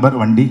 யாருடைய நம்பர்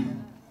வண்டி?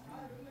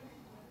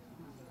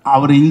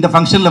 அவர் இந்த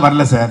ஃபங்க்ஷனில்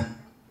வரல சார்,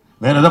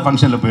 வேற ஏதோ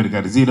ஃபங்க்ஷனில்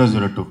போயிருக்காரு.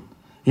 002.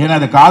 ஏன்னா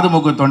அது காது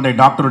மூக்கு தொண்டை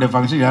டாக்டருடைய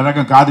ஃபங்க்ஷன்,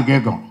 யாராக்கும் காது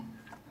கேட்கும்.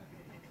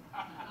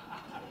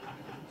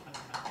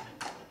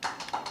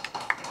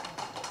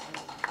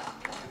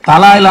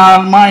 தலாய்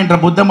லாமா என்ற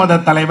புத்த மத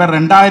தலைவர்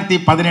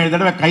 2017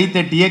 தடவை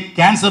கைத்தட்டிய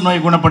கேன்சர்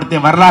நோய் குணப்படுத்திய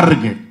வரலாறு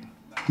இருக்கு.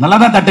 நல்லா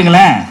தான்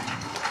தட்டுங்களேன்.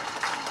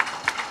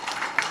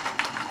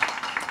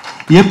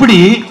 எப்படி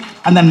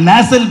அந்த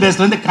நேசல்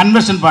பேஸ்ல இருந்து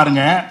கன்வர்ஷன்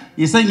பாருங்க,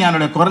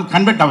 இசைஞானோட குரல்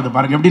கன்வெர்ட் ஆகுது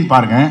பாருங்க, எப்படின்னு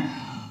பாருங்க.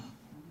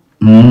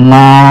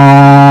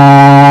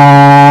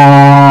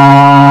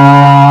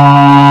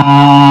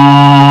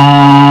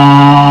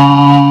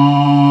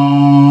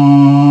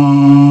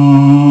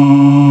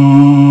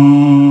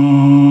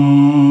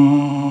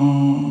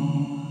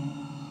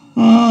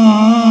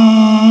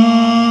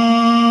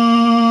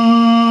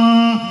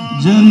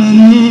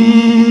 ஜனனி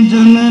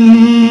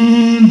ஜனனி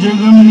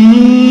ஜகம்னி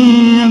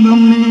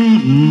அகம்னி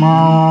மா.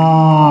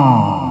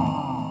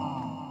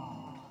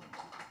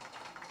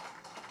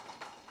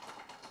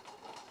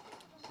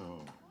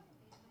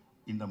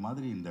 இந்த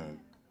மாதிரி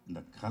இந்த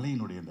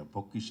கலையினுடைய இந்த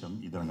பொக்கிஷம்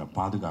இதை நாங்கள்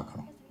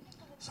பாதுகாக்கிறோம்.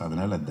 ஸோ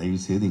அதனால்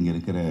தயவுசெய்து இங்கே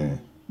இருக்கிற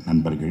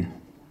நண்பர்கள்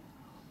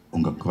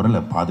உங்கள்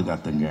குரலை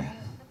பாதுகாத்துங்க.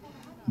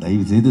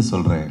 தயவுசெய்து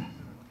சொல்கிறேன்,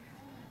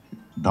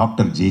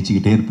 டாக்டர்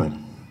ஜெயிச்சுக்கிட்டே இருப்பார்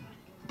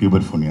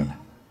பியூபர்ஃபோனியாவில்,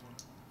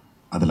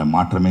 அதில்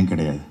மாற்றமே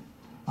கிடையாது.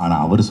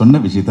 ஆனால் அவர் சொன்ன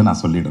விஷயத்தை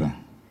நான் சொல்லிடுறேன்.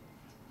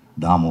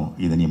 தாமு,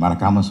 இதை நீ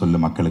மறக்காமல் சொல்லு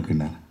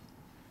மக்களுக்குன்னு.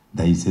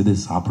 தயவுசெய்து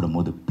சாப்பிடும்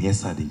போது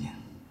பேசாதீங்க,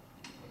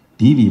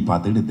 டிவி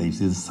பார்த்துட்டு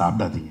தயவுசெய்து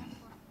சாப்பிடாதீங்க.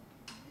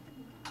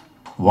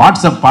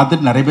 வாட்ஸ்அப்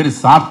பார்த்துட்டு நிறைய பேர்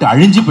சாப்பிட்டு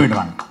அழிஞ்சு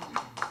போயிடுறாங்க.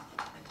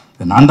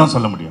 இதை நான் தான்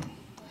சொல்ல முடியும்.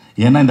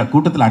 ஏன்னா இந்த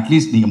கூட்டத்தில்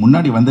அட்லீஸ்ட் நீங்கள்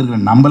முன்னாடி வந்திருக்கிற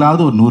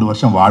நம்மளாவது ஒரு 100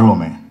 வருஷம்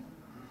வாழ்வோமே.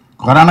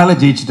 கொரோனாவில்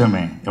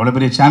ஜெயிச்சிட்டோமே, எவ்வளோ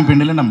பெரிய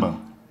சாம்பியன் இல்லை நம்ம,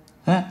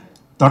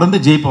 தொடர்ந்து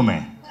ஜெயிப்போமே.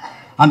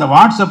 அந்த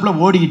வாட்ஸ்அப்பில்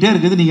ஓடிக்கிட்டே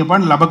இருக்குது, நீங்கள்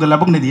பாட்டு லபக்கு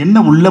லபக்குன்னு இது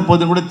என்ன உள்ள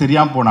போதுன்னு கூட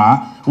தெரியாமல் போனால்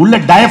உள்ள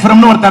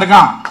டயஃப்ரம்னு ஒருத்தர்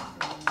இருக்கான்.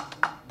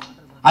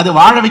 அது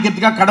வாழ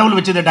வைக்கிறதுக்காக கடவுள்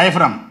வச்சது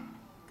டயஃப்ரம்.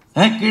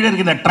 கீழே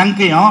இருக்கிற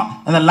ட்ரங்கையும்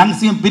அந்த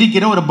லங்ஸையும்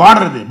பிரிக்கிற ஒரு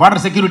பார்டர், இது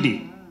பார்டர் செக்யூரிட்டி.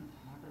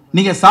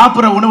 நீங்கள்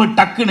சாப்பிட்ற உணவு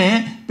டக்குன்னு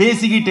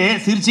பேசிக்கிட்டு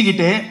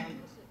சிரிச்சுக்கிட்டு,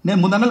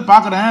 முந்தா நாள்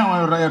பார்க்குறேன்,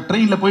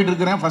 ட்ரெயினில் போயிட்டு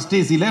இருக்கிறேன், ஃபஸ்ட்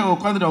ஏசியில்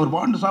உட்காந்துட்டு அவர்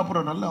பாண்டு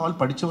சாப்பிட்ற நல்ல ஆள்,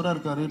 படித்தவராக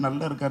இருக்கார்,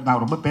 நல்லா இருக்கார். நான்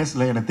ரொம்ப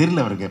பேசலை, எனக்கு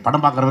தெரியல, அவருக்கு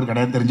படம் பார்க்குறவர்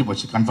கிடையாது, தெரிஞ்சு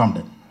போச்சு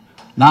கன்ஃபார்ம்டு.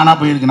 நானாக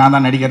போயிருக்கு, நான்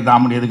தான் நடிகர்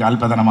தாமு, எதுக்கு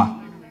அல்பதனமா.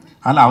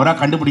 அதில் அவராக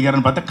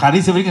கண்டுபிடிக்கிறான்னு பார்த்தா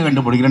கடைசி வரைக்கும்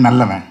கண்டுபிடிக்கிறேன்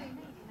நல்லவன்.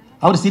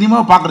 அவர்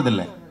சினிமாவை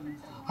பார்க்குறதில்ல,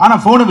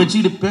 ஆனால் ஃபோனை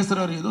வச்சுக்கிட்டு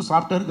பேசுகிறாரு, ஏதோ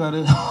சாப்பிட்டா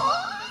இருக்காரு.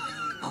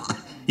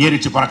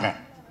 ஏறிச்சு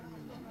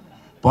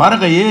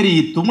பறக்க ஏறி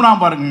தும்னா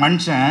பாருங்க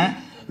மனுஷன்,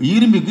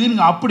 இரும்பி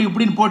கீருங்க அப்படி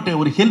இப்படின்னு போட்டு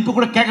ஒரு ஹெல்ப்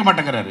கூட கேட்க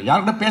மாட்டேங்கிறாரு,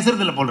 யார்கிட்ட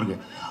பேசுறது இல்லை போல் இருக்கு.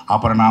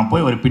 அப்புறம் நான்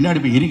போய் ஒரு பின்னாடி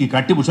போய் இறுக்கி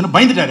கட்டி பிடிச்சோன்னு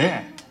பயந்துட்டாரு.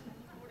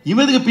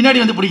 இவதுக்கு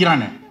பின்னாடி வந்து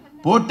பிடிக்கிறான்னு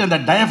போட்டு அந்த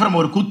டயஃப்ரம்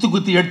ஒரு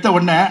குத்தி எடுத்த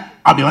உடனே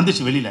அப்படி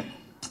வந்துச்சு வெளியில.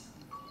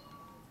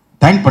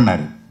 தேங்க்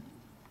பண்ணாரு.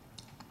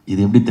 இது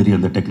எப்படி தெரியும்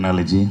இந்த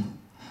டெக்னாலஜி?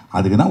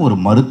 அதுக்கு தான் ஒரு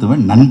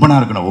மருத்துவன் நண்பனா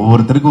இருக்கணும்,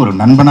 ஒவ்வொருத்தருக்கும் ஒரு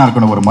நண்பனா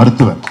இருக்கணும் ஒரு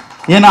மருத்துவர்.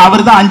 ஏன்னா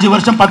அவர் தான் 5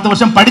 வருஷம் 10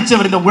 வருஷம்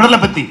படிச்சவர் இந்த உடலை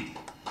பத்தி.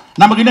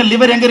 நமக்கு இன்னும்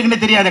லிவர் எங்க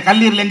இருக்குன்னு தெரியாது,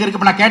 கல்லீரல் எங்க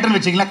இருக்கு. நான் கேட்டேன்னு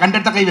வச்சுங்களா,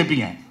 கண்டெடுத்த கை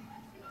வைப்பீங்க.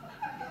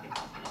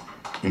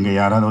 எங்க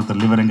யாராவது ஒருத்தர்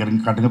லிவர் எங்க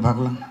இருக்கு காட்டுங்க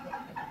பார்க்கலாம்.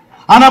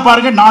 ஆனா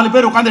பாருங்க, 4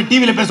 பேர் உட்காந்து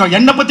டிவியில பேசுவாங்க,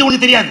 என்னை பத்தி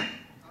உனக்கு தெரியாது,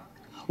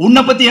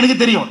 உன்னை பத்தி எனக்கு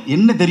தெரியும்.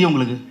 என்ன தெரியும்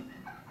உங்களுக்கு?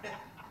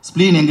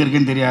 ஸ்பிளீன் எங்க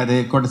இருக்குன்னு தெரியாது,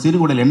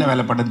 சிறுகுடல் என்ன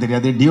வேலை பண்றது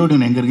தெரியாது,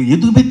 டியோடின் எங்க இருக்கு,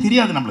 எதுவுமே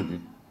தெரியாது நம்மளுக்கு.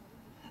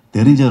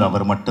 தெரிஞ்சவர்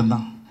அவர்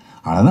மட்டும்தான்.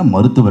 அதனால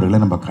மருத்துவர்களை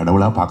நம்ம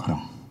கடவுளா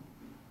பார்க்குறோம்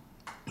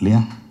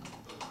இல்லையா?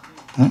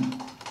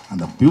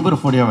 அந்த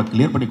பியூபர்ஃபோனியாவை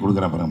கிளியர் பண்ணி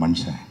கொடுக்குற பாருங்க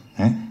மனுஷன்,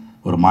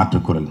 ஒரு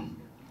மாற்றுக்குரல்.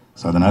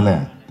 ஸோ அதனால்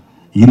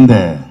இந்த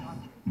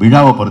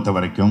விழாவை பொறுத்த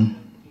வரைக்கும்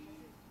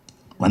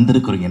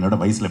வந்திருக்கிறீங்க, என்னோட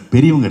வயசில்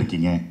பெரியவங்க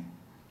இருக்கீங்க,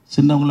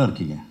 சின்னவங்களும்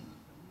இருக்கீங்க.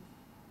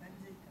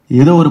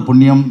 ஏதோ ஒரு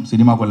புண்ணியம்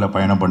சினிமாக்குள்ளே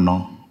பயணம்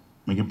பண்ணோம்.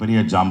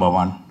 மிகப்பெரிய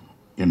ஜாம்பவான்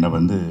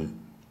என்னை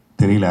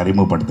திரையில்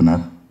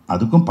அறிமுகப்படுத்தினார்.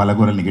 அதுக்கும்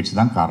பலகுரல் நிகழ்ச்சி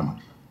தான் காரணம்.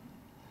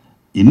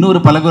 இன்னொரு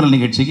பலகுரல்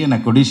நிகழ்ச்சிக்கு என்னை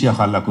கொடிஷியா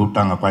ஹாலில்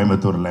கூப்பிட்டாங்க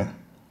கோயம்புத்தூரில்.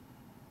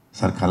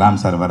 சார் கலாம்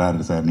சார்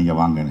வராரு சார், நீங்கள்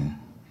வாங்கன்னு.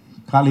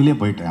 காலையிலே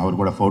போயிட்டேன், அவர்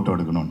கூட ஃபோட்டோ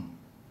எடுக்கணும்னு.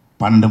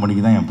 12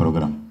 மணிக்கு தான் என்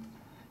ப்ரோக்ராம்.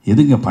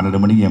 எதுங்க 12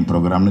 மணிக்கு என்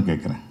ப்ரோக்ராம்னு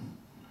கேட்குறேன்.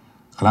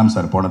 கலாம்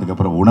சார்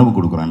போனதுக்கப்புறம் உணவு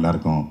கொடுக்குறோம்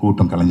எல்லாருக்கும்,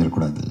 கூட்டம்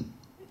கலைஞ்சிடக்கூடாது,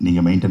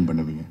 நீங்கள் மெயின்டைன்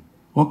பண்ணுவீங்க.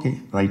 ஓகே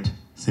ரைட்,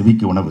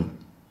 செவிக்கு உணவு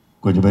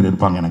கொஞ்சம் பேர்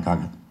இருப்பாங்க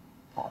எனக்காக.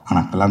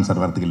 ஆனால் கலாம்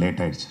சார் வரதுக்கு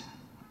லேட் ஆகிடுச்சு.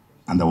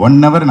 அந்த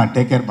 1 hour நான்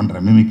டேக் கேர்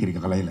பண்ணுறேன் மிமிக்ரி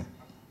கலையில்.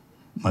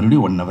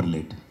 மறுபடியும் 1 hour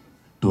லேட்,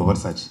 2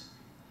 hours ஆச்சு.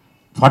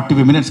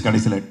 45 minutes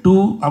கடைசியில் 2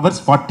 hours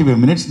 45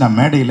 minutes நான்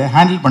மேடையில்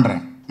ஹேண்டில்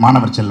பண்ணுறேன்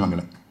மாணவர்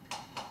செல்வங்களை.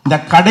 இந்த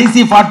கடைசி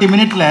 40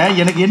 minutes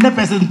எனக்கு என்ன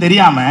பேசுறதுன்னு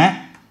தெரியாமல்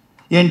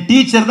என்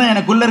டீச்சர் தான்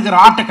எனக்குள்ளே இருக்கிற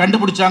ஆட்டை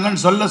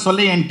கண்டுபிடிச்சாங்கன்னு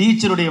சொல்ல என்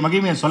டீச்சருடைய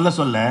மகிமையை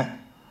சொல்ல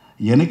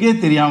எனக்கே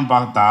தெரியாமல்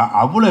பார்த்தா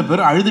அவ்வளோ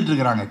பேர் அழுதுட்டு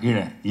இருக்கிறாங்க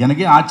கீழே.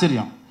 எனக்கே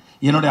ஆச்சரியம்.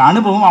 என்னுடைய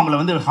அனுபவம்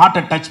அவங்கள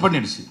ஹார்ட்டை டச்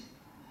பண்ணிடுச்சு.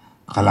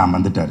 கலாம்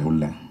வந்துட்டார்,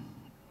 உள்ள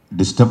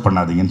டிஸ்டர்ப்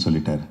பண்ணாதீங்கன்னு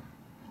சொல்லிட்டார்.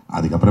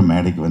 அதுக்கப்புறம்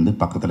மேடைக்கு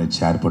பக்கத்தில்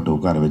சேர் போட்டு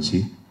உட்கார வச்சு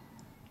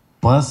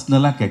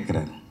பர்சனலாக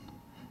கேட்குறாரு,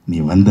 நீ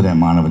வந்துடுற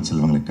மாணவ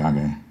செல்வங்களுக்காக,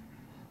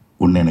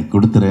 உன்னை எனக்கு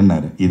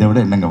கொடுத்துறேன்னாரு. இதை விட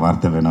என்னங்க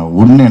வார்த்தை வேணும்?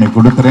 உன்னை எனக்கு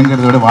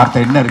கொடுத்துறேங்கிறத விட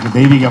வார்த்தை என்ன இருக்குது?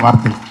 தெய்வீக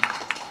வார்த்தை.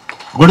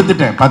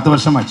 கொடுத்துட்டேன், 10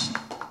 வருஷமாச்சு.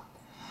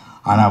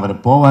 ஆனால் அவர்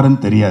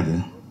போவாருன்னு தெரியாது.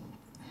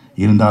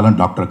 இருந்தாலும்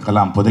டாக்டர்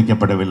கலாம்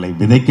புதைக்கப்படவில்லை,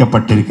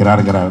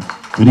 விதைக்கப்பட்டிருக்கிறாருங்கிற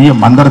பெரிய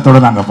மந்திரத்தோடு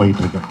நாங்கள்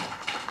போயிட்டு இருக்கோம்.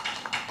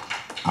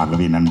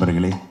 ஆகவே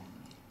நண்பர்களே,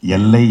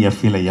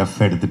 LIF-ல F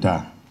எடுத்துட்டா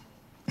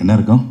என்ன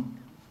இருக்கும்?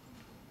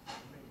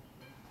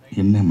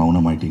 என்ன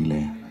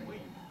மௌனமாயிட்டீங்களே?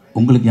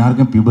 உங்களுக்கு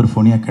யாருக்கும்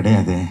பியூபர்ஃபோனியா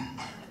கிடையாது,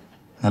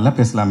 நல்லா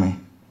பேசலாமே.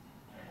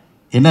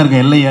 என்ன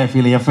இருக்கும்?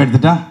 LIF-ல F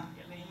எடுத்துட்டா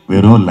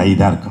வெறும் லை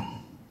தான் இருக்கும்,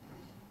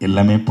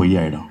 எல்லாமே பொய்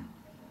ஆகிடும்.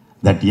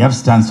 That F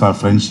stands for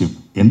friendship.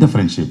 எந்த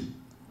ஃப்ரெண்ட்ஷிப்?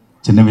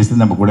 சின்ன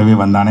வயசுல நம்ம கூடவே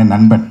வந்தானே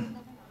நண்பன்,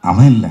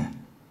 அவன் இல்லை.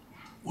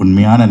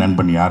 உண்மையான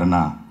நண்பன்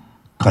யாருன்னா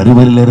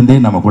கருவறையிலிருந்தே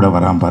நம்ம கூட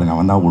வராமல் பாருங்க,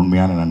 அவன் தான்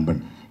உண்மையான நண்பன்.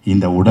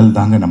 இந்த உடல்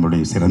தாங்க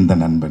நம்மளுடைய சிறந்த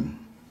நண்பன்,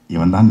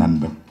 இவன் தான்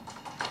நண்பன்.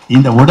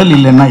 இந்த உடல்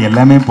இல்லைன்னா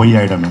எல்லாமே பொய்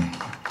ஆயிடுமே.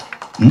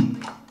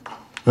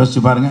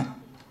 யோசிச்சு பாருங்க.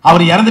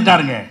 அவர்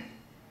இறந்துட்டாருங்க.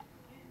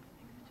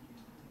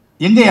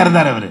 எங்க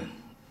இறந்தாரு? அவரு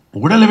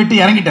உடலை விட்டு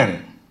இறங்கிட்டாரு.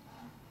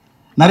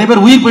 நிறைய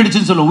பேர் உயிர்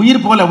போயிடுச்சுன்னு சொல்லுவோம்.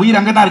 உயிர் போல, உயிர்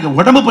அங்கே தான் இருக்கு,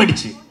 உடம்பு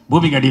போயிடுச்சு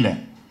பூமிக்கு அடியில்.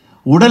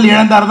 உடல்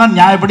இழந்தார் தான்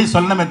நியாயப்படி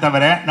சொல்லணுமே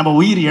தவிர நம்ம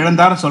உயிர்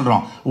இழந்தாரும்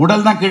சொல்கிறோம்.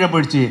 உடல் தான் கீழே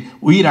போயிடுச்சு,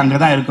 உயிர் அங்கே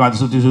தான் இருக்கும், அது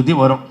சுற்றி சுற்றி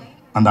வரும்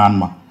அந்த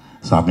ஆன்மா.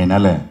 ஸோ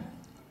அப்படின்னால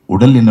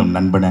உடல் என்னும்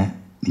நண்பனை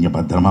நீங்கள்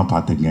பத்திரமா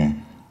பார்த்துங்க.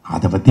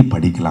 அதை பற்றி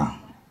படிக்கலாம்.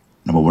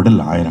 நம்ம உடல்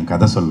 1000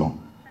 கதை சொல்லும்.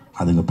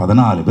 அதுங்க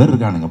 14 பேர்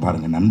இருக்கானுங்க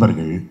பாருங்கள்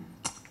நண்பர்கள்.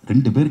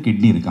 2 பேர்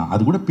கிட்னி இருக்கான்,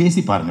 அது கூட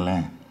பேசி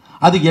பாருங்களேன்.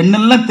 அது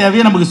என்னெல்லாம்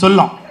தேவையோ நமக்கு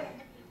சொல்லும்.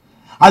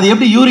 அது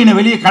எப்படி யூரினை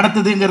வெளியே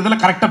கடத்துதுங்கிறதுல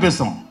கரெக்டாக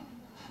பேசும்.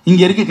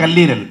 இங்கே இருக்க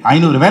கல்லீரல்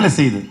 500 வேலை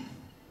செய்யுது,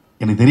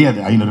 எனக்கு தெரியாது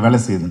 500 வேலை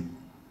செய்யுது.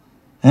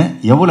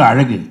 எவ்வளோ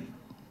அழகு.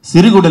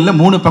 சிறுகுடலில்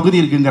 3 பகுதி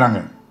இருக்குங்கிறாங்க.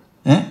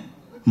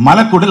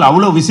 மலக்குடல்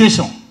அவ்வளோ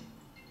விசேஷம்.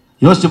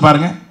 யோசிச்சு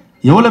பாருங்க,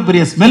 எவ்வளோ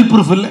பெரிய ஸ்மெல்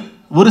ப்ரூஃப். இல்லை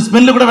ஒரு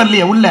ஸ்மெல்லு கூட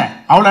வரலையே உள்ள,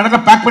 அவ்வளோ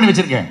அழகாக பேக் பண்ணி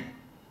வச்சிருக்கேன்.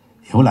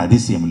 எவ்வளோ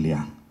அதிசயம் இல்லையா?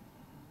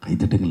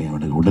 கைத்தட்டுங்களே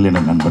அவனுடைய உடல்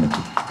என்ற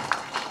நண்பனுக்கு.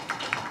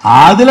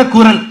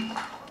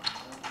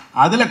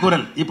 அதுல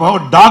குரல் இப்போ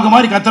டாக்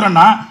மாதிரி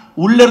கத்துறோம்னா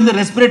உள்ள இருந்து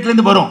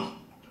ரெஸ்பிரேட்டர்லேருந்து வரும்.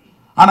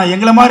 ஆனா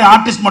எங்களை மாதிரி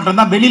ஆர்டிஸ்ட் மட்டும்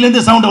தான் வெளியில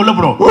இருந்து சவுண்ட் உள்ள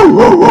போடும்.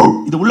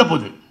 இது உள்ள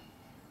போகுது.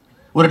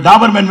 ஒரு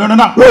டாபர்மேன்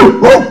வேணும்னா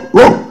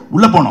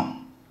உள்ள போனோம்.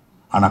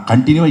 ஆனா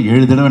கண்டினியூவா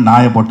 7 தடவை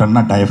நாயை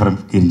போட்டோம்னா டயஃப்ரம்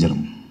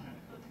கிரிஞ்சிடும்.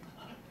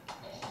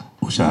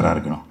 உஷாரா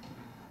இருக்கணும்.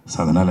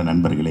 அதனால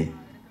நண்பர்களே,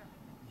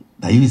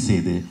 தயவு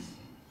செய்து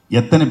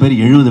எத்தனை பேர்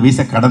 70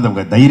 வயசை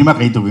கடந்தவங்க தைரியமா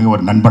கை தூக்குங்க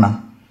ஒரு நண்பனா?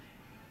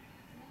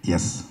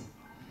 எஸ்.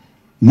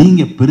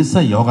 நீங்க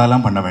பெருசா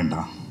யோகாலாம் பண்ண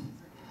வேண்டாம்.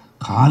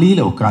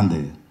 காலையில் உட்காந்து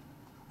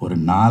ஒரு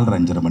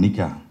 4:30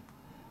 மணிக்கா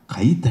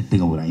கை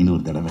தட்டுங்க ஒரு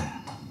 500 தடவை.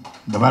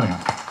 இந்த பாருங்க,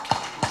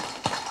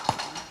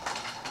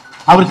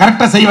 அவர்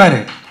கரெக்டா செய்வாரு.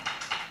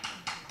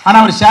 ஆனா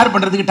அவர் ஷேர்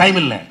பண்றதுக்கு டைம்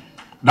இல்லை.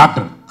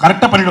 டாக்டர்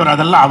கரெக்டா பண்ணிடுவார்.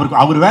 அதெல்லாம்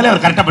அவருக்கு அவர் வேலையை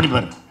அவர் கரெக்டா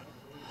பண்ணிப்பாரு.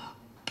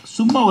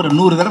 சும்மா ஒரு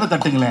 100 தடவை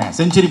தட்டுங்களேன்,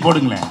 செஞ்சுரி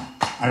போடுங்களேன்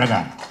அழகா.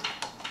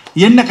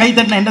 என்ன கை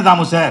தட்டினா என்ன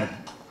தாமு சார்?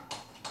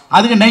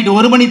 அதுக்கு நைட்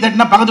 1 மணி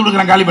தட்டினா பக்கத்து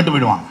கொடுக்குறான், காலி பண்ணிட்டு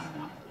போயிடுவான்.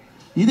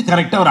 இது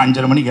கரெக்டாக ஒரு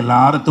 5:30 மணிக்கு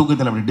எல்லாரும்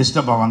தூக்கத்தில் அப்படி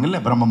டிஸ்டர்ப் ஆவாங்கல்ல,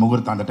 பிரம்ம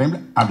முகூர்த்தம் அந்த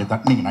டைமில் அப்படி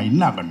தட்டினீங்கன்னா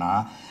என்ன ஆகுன்னா,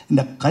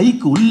 இந்த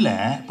கைக்கு உள்ள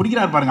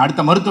பிடிக்கிறாரு பாருங்க,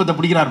 அடுத்த மருத்துவத்தை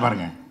பிடிக்கிறாரு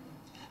பாருங்க.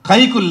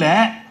 கைக்குள்ள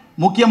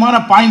முக்கியமான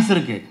பாயிண்ட்ஸ்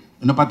இருக்கு.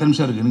 இன்னும் 10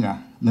 நிமிஷம் இருக்குங்க,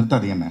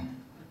 நிறுத்தாதீங்க. என்ன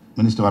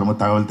மினிஸ்டர்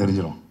வரும்போது தகவல்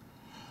தெரிஞ்சிடும்.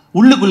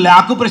 உள்ளுக்குள்ள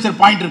அக்குப்ரெஷர்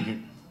பாயிண்ட் இருக்கு.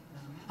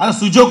 அதை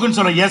சுஜோக்குன்னு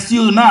சொல்றோம்.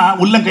 SUன்னா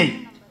உள்ளங்கை,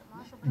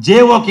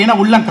 JOKனா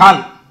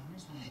உள்ளங்கால்.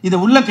 இந்த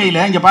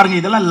உள்ளங்கையில் இங்கே பாருங்க,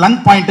 இதெல்லாம்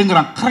லங்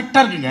பாயிண்ட்டுங்கிறான்.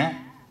 கரெக்டாக இருக்குங்க,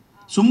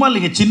 சும்மா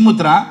இல்லைங்க.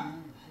 சின்முத்ரா,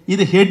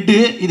 இது ஹெட்டு,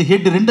 இது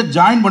ஹெட் ரெண்டு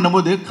ஜாயின்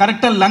பண்ணும்போது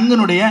கரெக்டாக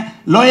லங்கினுடைய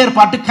லோயர்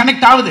பார்ட்டு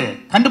கனெக்ட் ஆகுது.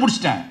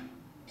 கண்டுபிடிச்சிட்டேன்.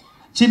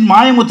 சின்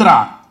மாயமுத்ரா,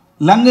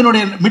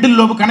 லங்கினுடைய மிடில்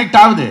லோபு கனெக்ட்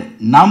ஆகுது.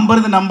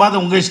 நம்புறது நம்பாத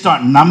உங்க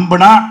இஷ்டம்.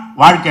 நம்பினா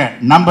வாழ்க்கை,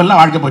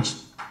 நம்பலாம் வாழ்க்கை போச்சு.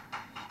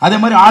 அதே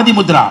மாதிரி ஆதி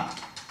முத்ரா,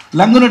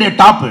 லங்கினுடைய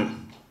டாப்பு.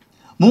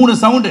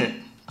 3 சவுண்டு.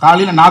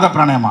 காலையில் நாத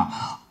பிராணாயமா,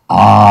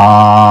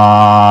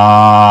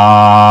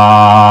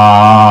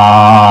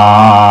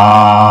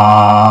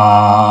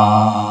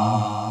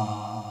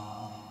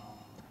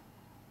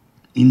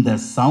 இந்த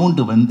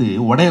சவுண்டு வந்து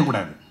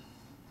உடையக்கூடாது.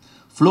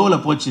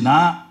 ஃப்ளோவில் போச்சுன்னா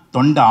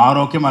தொண்டை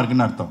ஆரோக்கியமாக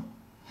இருக்குன்னு அர்த்தம்.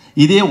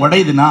 இதே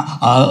உடையுதுன்னா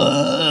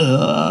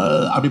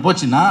அப்படி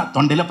போச்சுன்னா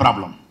தொண்டையில்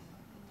ப்ராப்ளம்.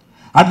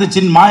 அடுத்து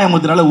சின் மாய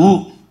முத்திரால ஊ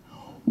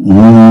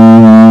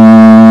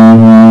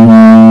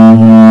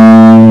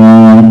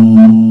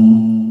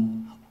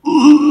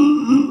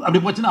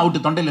அப்படி போச்சுன்னா அவுட்டு,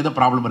 தொண்டையில் ஏதோ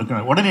ப்ராப்ளம்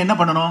இருக்கு. உடனே என்ன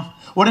பண்ணணும்?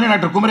 உடனே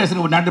டாக்டர்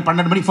குமரேசனுக்கு ஒரு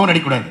 12 மணிக்கு ஃபோன்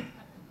அடிக்கக்கூடாது.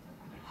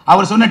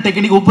 அவர் சொன்ன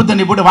டெக்னிக் உப்பு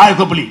தண்ணி போட்டு வாயை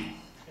கொப்பளி,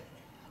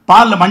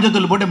 பாலில்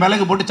மஞ்சத்தூள் போட்டு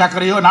மிளகு போட்டு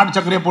சர்க்கரையோ நாட்டு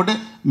சர்க்கரையோ போட்டு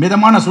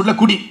மிதமான சூடில்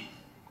குடி.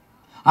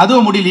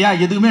 அதுவும் முடியலையா,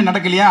 எதுவுமே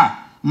நடக்கலையா,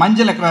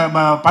 மஞ்சளை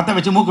பற்ற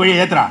வச்சு மூக்கு வழியை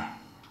ஏற்றுறா.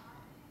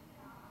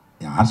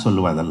 யார்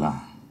சொல்லுவா அதெல்லாம்?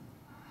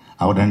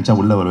 அவர் நினச்சா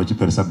உள்ளவர் வச்சு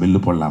பெருசாக பில்லு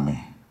போடலாமே.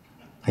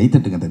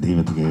 கைத்தட்டுங்க அந்த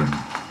தெய்வத்துக்கு.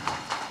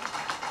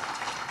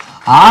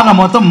 ஆக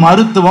மொத்தம்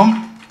மருத்துவம்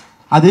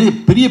அது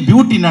பெரிய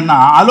பியூட்டி. என்னன்னா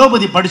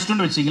அலோபதி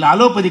படிச்சுட்டோன்னு வச்சிங்களேன்,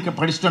 அலோபதிக்கு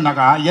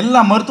படிச்சுட்டோன்னாக்கா எல்லா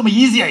மருத்துவம்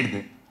ஈஸி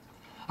ஆகிடுது,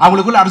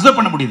 அவங்களுக்குள்ள அப்சர்வ்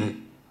பண்ண முடியுது.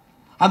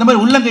 அந்த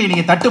மாதிரி உள்ளங்கை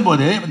நீங்கள்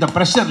தட்டும்போது இந்த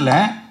ப்ரெஷரில்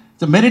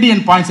இந்த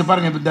மெரிடியன் பாயிண்ட்ஸ்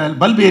பாருங்கள். இந்த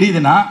பல்பு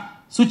எரியுதுன்னா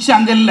சுவிட்ச்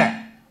அங்கே இல்லை,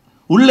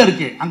 உள்ளே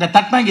இருக்குது. அங்கே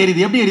தட்டினா இங்கே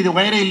எரியுது. எப்படி எரியுது?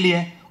 வயரே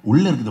இல்லையே,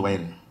 உள்ளே இருக்குது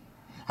வயரு.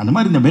 அந்த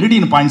மாதிரி இந்த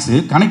மெரிடியன் பாயிண்ட்ஸு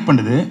கனெக்ட்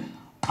பண்ணுது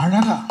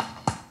அழகா.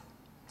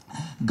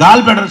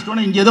 கால் பேடர்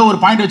ஸ்டோனை இங்கே ஏதோ ஒரு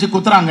பாயிண்ட் வச்சு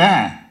குத்துறாங்க,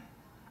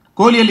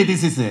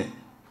 கோலியலிதிசிஸ்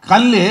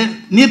கல்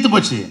நீர்த்து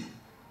போச்சு.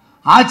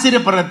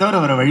 ஆச்சரியப்படுறத தவிர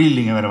வேறு வழி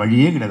இல்லைங்க, வேறு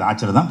வழியே கிடையாது,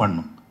 ஆச்சரியம் தான்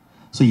பண்ணணும்.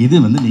 ஸோ இது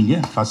வந்து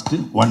நீங்கள் ஃபஸ்ட்டு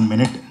 1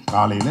 மினிட்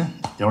காலையில்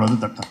எவ்வளவு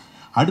தட்டம்.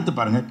 அடுத்து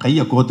பாருங்கள்,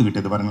 கையை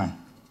கோத்துக்கிட்டது பாருங்களேன்,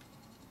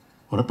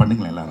 ஒரு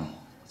பண்ணுங்களேன் எல்லோரும்,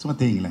 சும்மா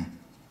தேய்ங்களேன்,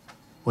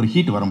 ஒரு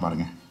ஹீட் வரும்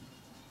பாருங்கள்.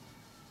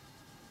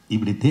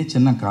 இப்படி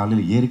தேய்ச்சேன்னா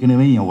காலையில்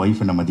ஏற்கனவே என்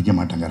ஒய்ஃப் என்னை மதிக்க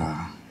மாட்டேங்கிறா,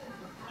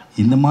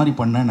 இந்த மாதிரி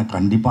பண்ண நான்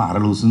கண்டிப்பாக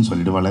அரலூசுன்னு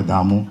சொல்லிடுவாள்.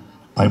 தாமு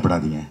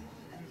பயப்படாதீங்க,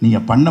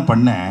 நீங்கள்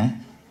பண்ண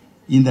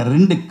இந்த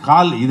 2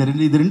 கால்,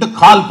 இது ரெண்டு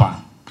கால்ப்பா,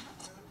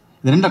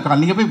 இது 2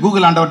 கால். நீங்கள் போய்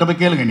கூகுள் ஆண்டவர்கிட்ட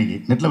போய் கேளுங்க, இன்றைக்கி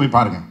நெட்டில் போய்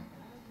பாருங்கள்.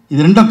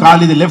 இது 2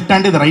 கால், இது லெஃப்ட்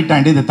ஹேண்டு, இது ரைட்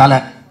ஹேண்டு, இது தலை.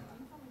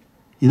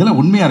 இதெல்லாம்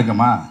உண்மையாக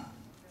இருக்குமா?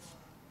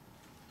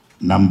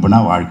 நம்பினா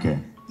வாழ்க்கை,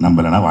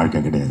 நம்பலைன்னா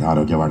வாழ்க்கை கிடையாது,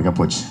 ஆரோக்கிய வாழ்க்கை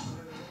போச்சு.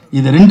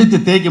 இது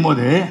 2 தேய்க்கும்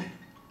போது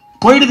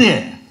போயிடுது,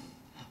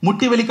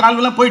 முட்டி வலி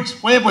கால்வெல்லாம்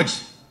போச்சு.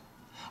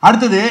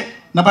 அடுத்தது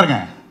நான் பாருங்க,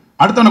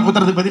 அடுத்தவனை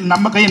குத்துறதுக்கு பதில்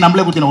நம்ம கையை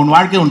நம்மளே குத்தினோம். உன்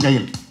வாழ்க்கை உன்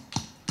கையில்.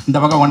 இந்த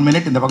பக்கம் 1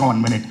 மினிட், இந்த பக்கம்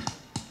 1 மினிட்.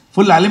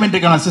 ஃபுல்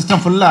அலிமெண்ட்ரிக்கான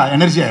சிஸ்டம் ஃபுல்லாக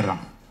எனர்ஜி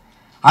ஆகிடுறான்.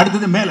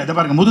 அடுத்தது மேலே இதை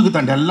பாருங்கள், முதுகு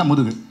தண்டு எல்லாம்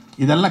முதுகு,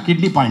 இதெல்லாம்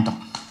கிட்னி பாயிண்ட்டும்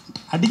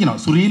அடிக்கணும்,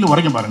 சுரியில்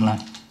உரைக்கும்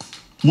பாருங்களேன்.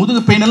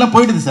 முதுகு பெயின் எல்லாம்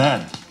போயிடுது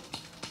சார்,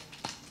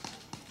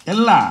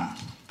 எல்லாம்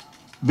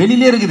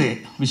வெளியிலே இருக்குது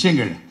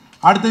விஷயங்கள்.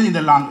 அடுத்தது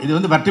இந்த லாங், இது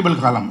வந்து வெர்டிபிள்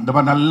காலம், இந்த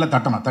மாதிரி நல்லா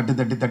தட்டணும்,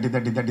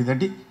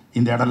 தட்டி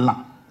இந்த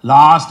இடம்லாம்.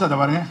 லாஸ்ட்டு அதை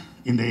பாருங்கள்,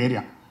 இந்த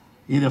ஏரியா,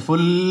 இது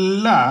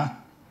ஃபுல்லாக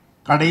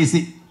கடைசி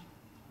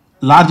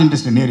லார்ஜ்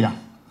இன்டெஸ்டைன் ஏரியா.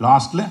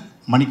 லாஸ்ட்டில்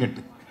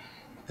மணிக்கட்டு,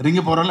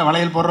 ரிங்கு போடுறோம்ல,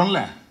 வளையல் போடுறோம்ல,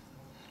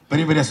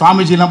 பெரிய பெரிய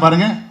சுவாமிஜிலாம்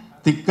பாருங்கள்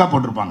திக்காக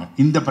போட்டிருப்பாங்க.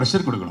 இந்த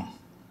ப்ரெஷர் கொடுக்கணும்.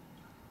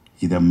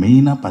 இதை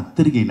மெயினாக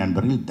பத்திரிகை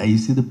நண்பர்கள்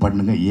தயவுசெய்து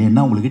பண்ணுங்க,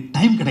 ஏன்னா உங்களுக்கு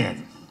டைம்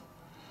கிடையாது.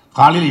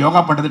 காலையில்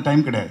யோகா பண்ணுறது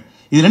டைம் கிடையாது.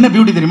 இதில் என்ன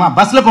பியூட்டி தெரியுமா?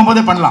 பஸ்ஸில்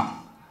போகும்போதே பண்ணலாம்,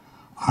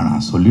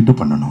 ஆனால் சொல்லிட்டு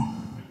பண்ணணும்.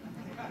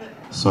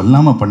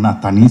 சொல்லாமல் பண்ணால்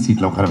தனி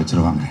சீட்டில் உட்கார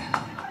வச்சுருவாங்க,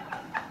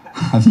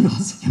 அது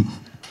யோசிக்கணும்.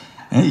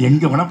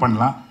 எங்கே வேணால்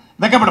பண்ணலாம்,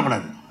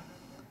 வெக்கப்படக்கூடாது.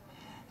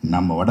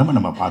 நம்ம உடம்பை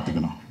நம்ம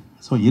பார்த்துக்கணும்.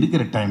 ஸோ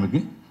இருக்கிற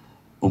டைமுக்கு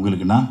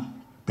உங்களுக்கு நான்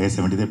பேச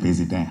வேண்டியதை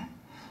பேசிட்டேன்.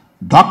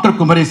 டாக்டர்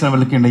குமரேசன்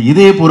அவர்களுக்கு என்ன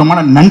இதயபூர்வமான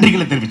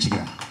நன்றிகளை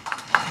தெரிவிச்சுக்கிறேன்.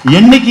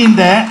 என்னைக்கு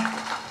இந்த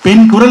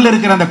பெண் குரல்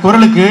இருக்கிற அந்த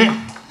குரலுக்கு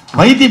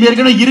வைத்தியம்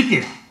ஏற்கனவே இருக்கு,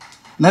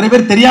 நிறைய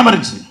பேர் தெரியாமல்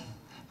இருந்துச்சு,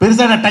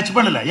 பெருசாக நான் டச்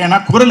பண்ணலை. ஏன்னா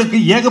குரலுக்கு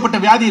ஏகப்பட்ட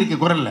வியாதி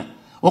இருக்குது. குரலில்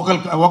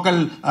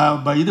ஓக்கல்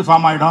இது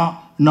ஃபார்ம் ஆகிடும்,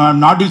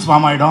 நாடியூல்ஸ்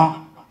ஃபார்ம் ஆகிடும்,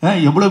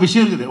 எவ்வளோ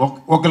விஷயம் இருக்குது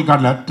ஓக்கல்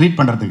கார்டில் ட்ரீட்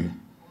பண்ணுறதுக்கு.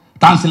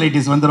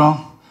 டான்சிலைட்டிஸ் வந்துடும்,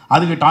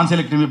 அதுக்கு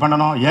டான்சிலெக்டமி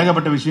பண்ணணும்,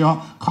 ஏகப்பட்ட விஷயம்,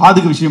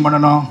 காதுக்கு விஷயம்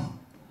பண்ணணும்,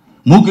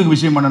 மூக்குக்கு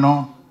விஷயம்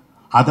பண்ணணும்.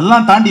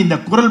 அதெல்லாம் தாண்டி இந்த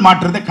குரல்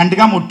மாற்றத்தை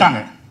கண்டுக்காமல் விட்டாங்க.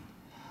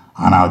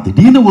 ஆனால்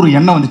திடீர்னு ஒரு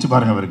எண்ணம் வந்துச்சு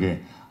பாருங்கள் அவருக்கு,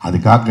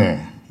 அதுக்காக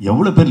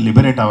எவ்வளோ பேர்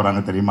லிபரேட்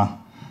ஆகுறாங்க தெரியுமா?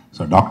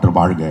 ஸோ டாக்டர்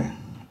வாழ்க,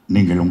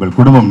 நீங்கள் உங்கள்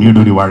குடும்பம்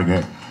நீடூரி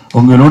வாழ்க.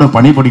 உங்களோட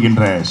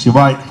பணிபுரிகின்ற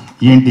சிவா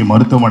இஎன்டி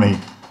மருத்துவமனை,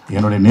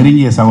 என்னுடைய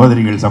நெருங்கிய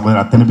சகோதரிகள்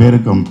சகோதரர் அத்தனை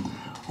பேருக்கும்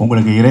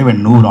உங்களுக்கு இறைவன்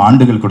 100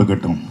 ஆண்டுகள்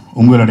கொடுக்கட்டும்.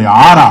 உங்களுடைய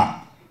ஆறா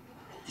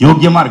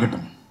யோக்கியமாக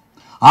இருக்கட்டும்.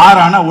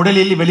 ஆறானா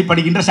உடலில்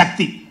வெளிப்படுகின்ற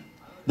சக்தி.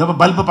 இந்த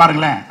பல்பு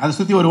பாருங்களேன், அதை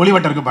சுற்றி ஒரு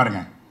ஒளிவட்டம் இருக்குது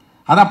பாருங்கள்,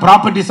 அதான்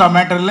properties of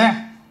மேட்டரில்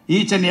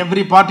each and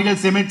every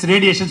particles emits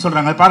radiation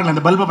சொல்கிறாங்க. பாருங்கள்,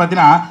 இந்த பல்பை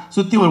பார்த்தீங்கன்னா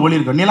சுற்றி ஒரு ஒளி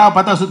இருக்கும். நிலாவை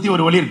பார்த்தா சுற்றி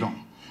ஒரு ஒளி இருக்கும்.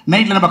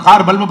 நைட்டில் நம்ம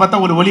கார் பல்பை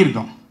பார்த்தா ஒரு ஒளி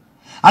இருக்கும்.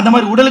 அந்த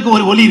மாதிரி உடலுக்கு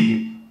ஒரு ஒளி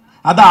இருக்குது,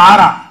 அதான்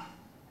ஆறா,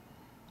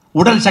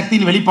 உடல்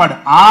சக்தியின் வெளிப்பாடு.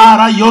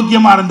 ஆறா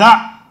யோக்கியமாக இருந்தால்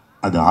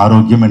அது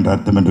ஆரோக்கியம் என்ற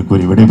அர்த்தம் என்று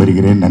கூறி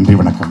விடைபெறுகிறேன். நன்றி,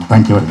 வணக்கம்.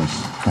 Thank you very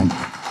much.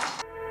 தேங்க்யூ.